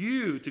wants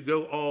you to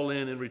go all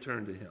in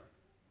return to him.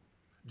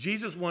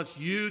 Jesus wants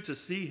you to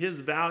see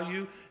his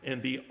value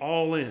and be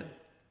all in.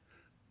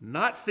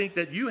 Not think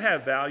that you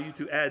have value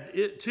to add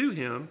it to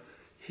him.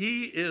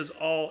 He is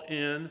all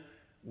in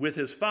with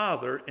his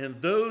Father,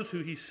 and those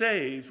who he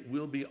saves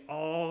will be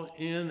all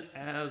in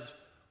as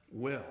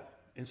well.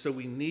 And so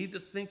we need to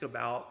think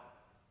about,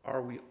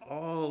 are we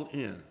all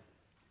in?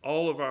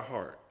 All of our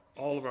heart,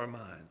 all of our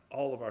mind,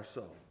 all of our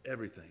soul,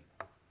 everything.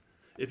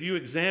 If you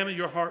examine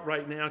your heart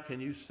right now,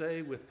 can you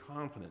say with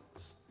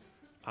confidence,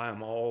 I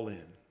am all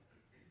in?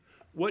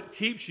 What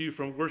keeps you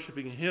from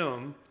worshiping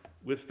him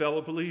with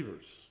fellow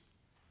believers?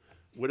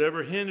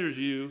 Whatever hinders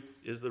you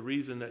is the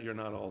reason that you're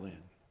not all in.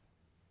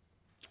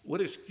 What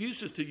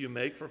excuses do you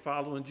make for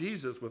following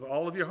Jesus with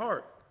all of your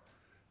heart?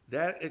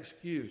 That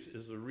excuse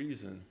is the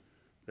reason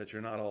that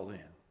you're not all in.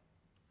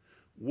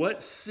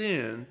 What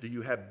sin do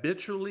you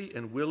habitually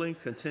and willingly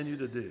continue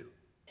to do?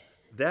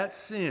 That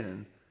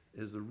sin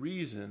is the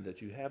reason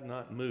that you have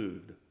not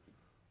moved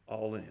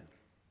all in.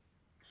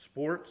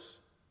 Sports,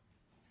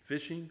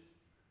 fishing,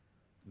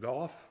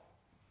 golf,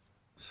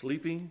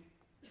 sleeping,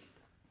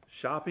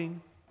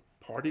 shopping,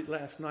 partied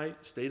last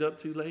night, stayed up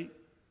too late,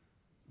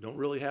 don't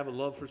really have a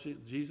love for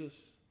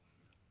Jesus.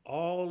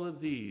 All of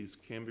these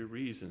can be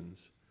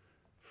reasons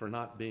for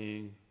not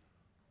being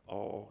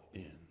all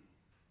in.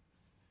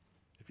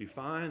 If you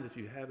find that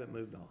you haven't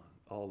moved on,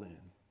 all in,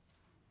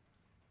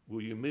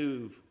 will you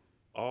move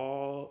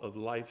all of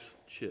life's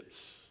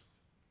chips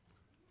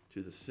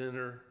to the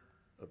center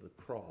of the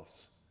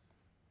cross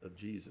of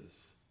Jesus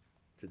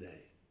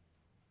today?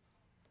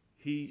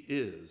 He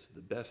is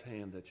the best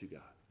hand that you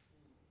got,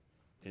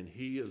 and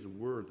he is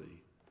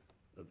worthy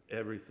of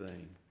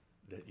everything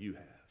that you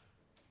have.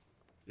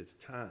 It's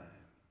time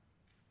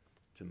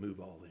to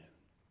move all in.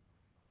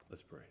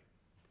 Let's pray.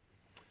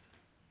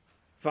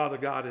 Father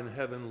God in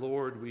heaven,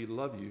 Lord, we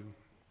love you.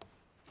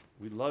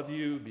 We love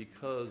you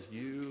because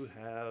you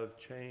have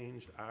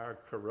changed our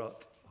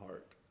corrupt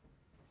heart.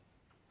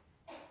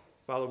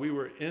 Father, we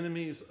were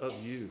enemies of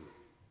you.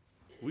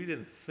 We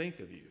didn't think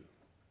of you.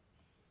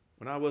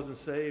 When I wasn't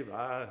saved,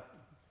 I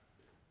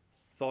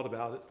thought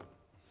about it,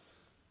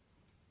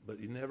 but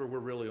you never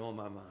were really on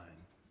my mind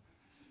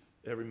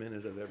every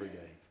minute of every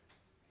day.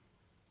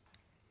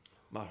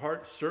 My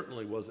heart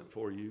certainly wasn't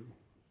for you.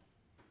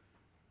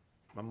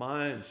 My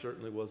mind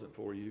certainly wasn't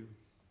for you.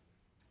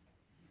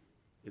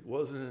 It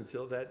wasn't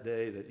until that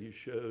day that you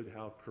showed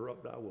how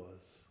corrupt I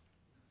was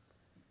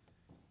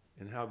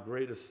and how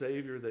great a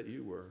Savior that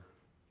you were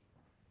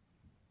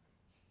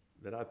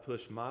that I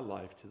pushed my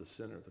life to the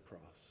center of the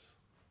cross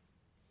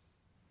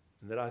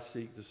and that I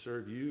seek to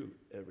serve you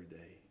every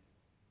day.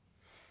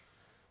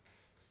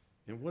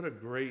 And what a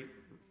great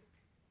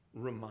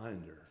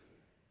reminder.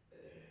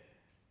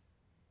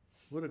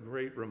 What a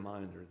great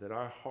reminder that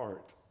our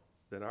heart,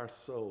 that our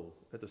soul,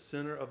 at the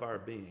center of our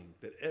being,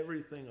 that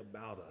everything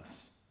about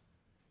us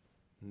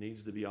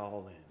needs to be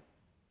all in.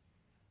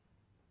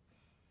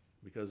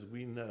 Because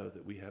we know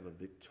that we have a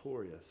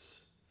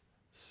victorious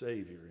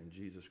Savior in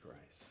Jesus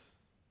Christ.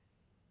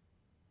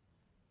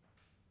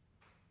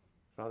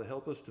 Father,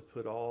 help us to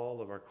put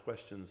all of our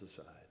questions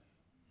aside.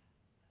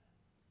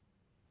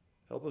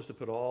 Help us to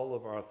put all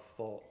of our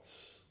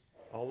thoughts,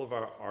 all of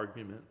our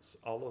arguments,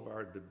 all of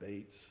our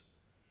debates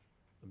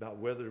about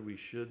whether we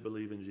should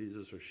believe in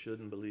Jesus or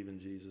shouldn't believe in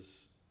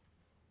Jesus.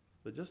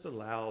 But just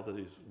allow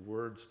these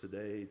words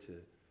today to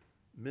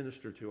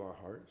minister to our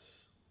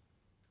hearts.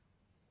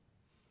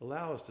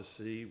 Allow us to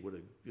see what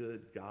a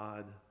good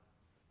God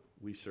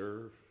we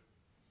serve.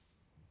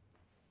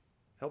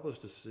 Help us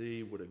to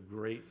see what a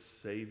great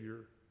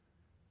Savior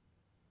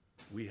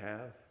we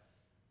have.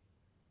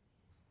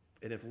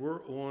 And if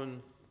we're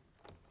on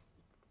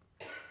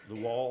the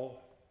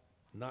wall,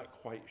 not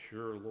quite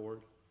sure,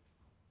 Lord,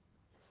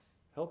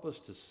 help us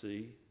to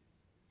see,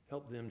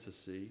 help them to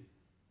see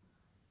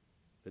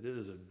that it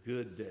is a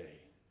good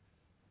day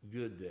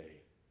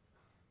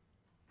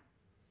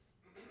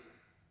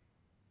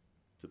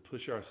to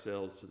push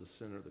ourselves to the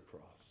center of the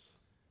cross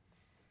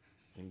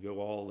and go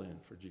all in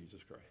for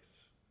Jesus Christ.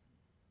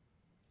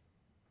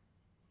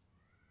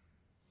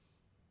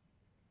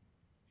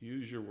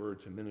 Use your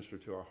word to minister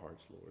to our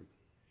hearts, Lord.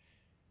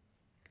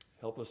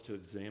 Help us to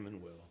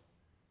examine well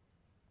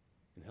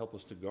and help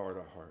us to guard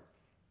our heart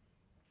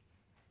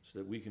so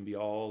that we can be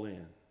all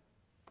in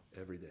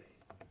every day,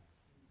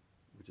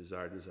 which is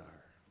our desire.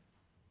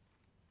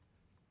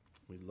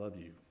 We love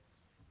you,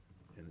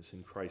 and it's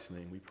in Christ's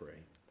name we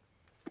pray.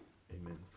 Amen.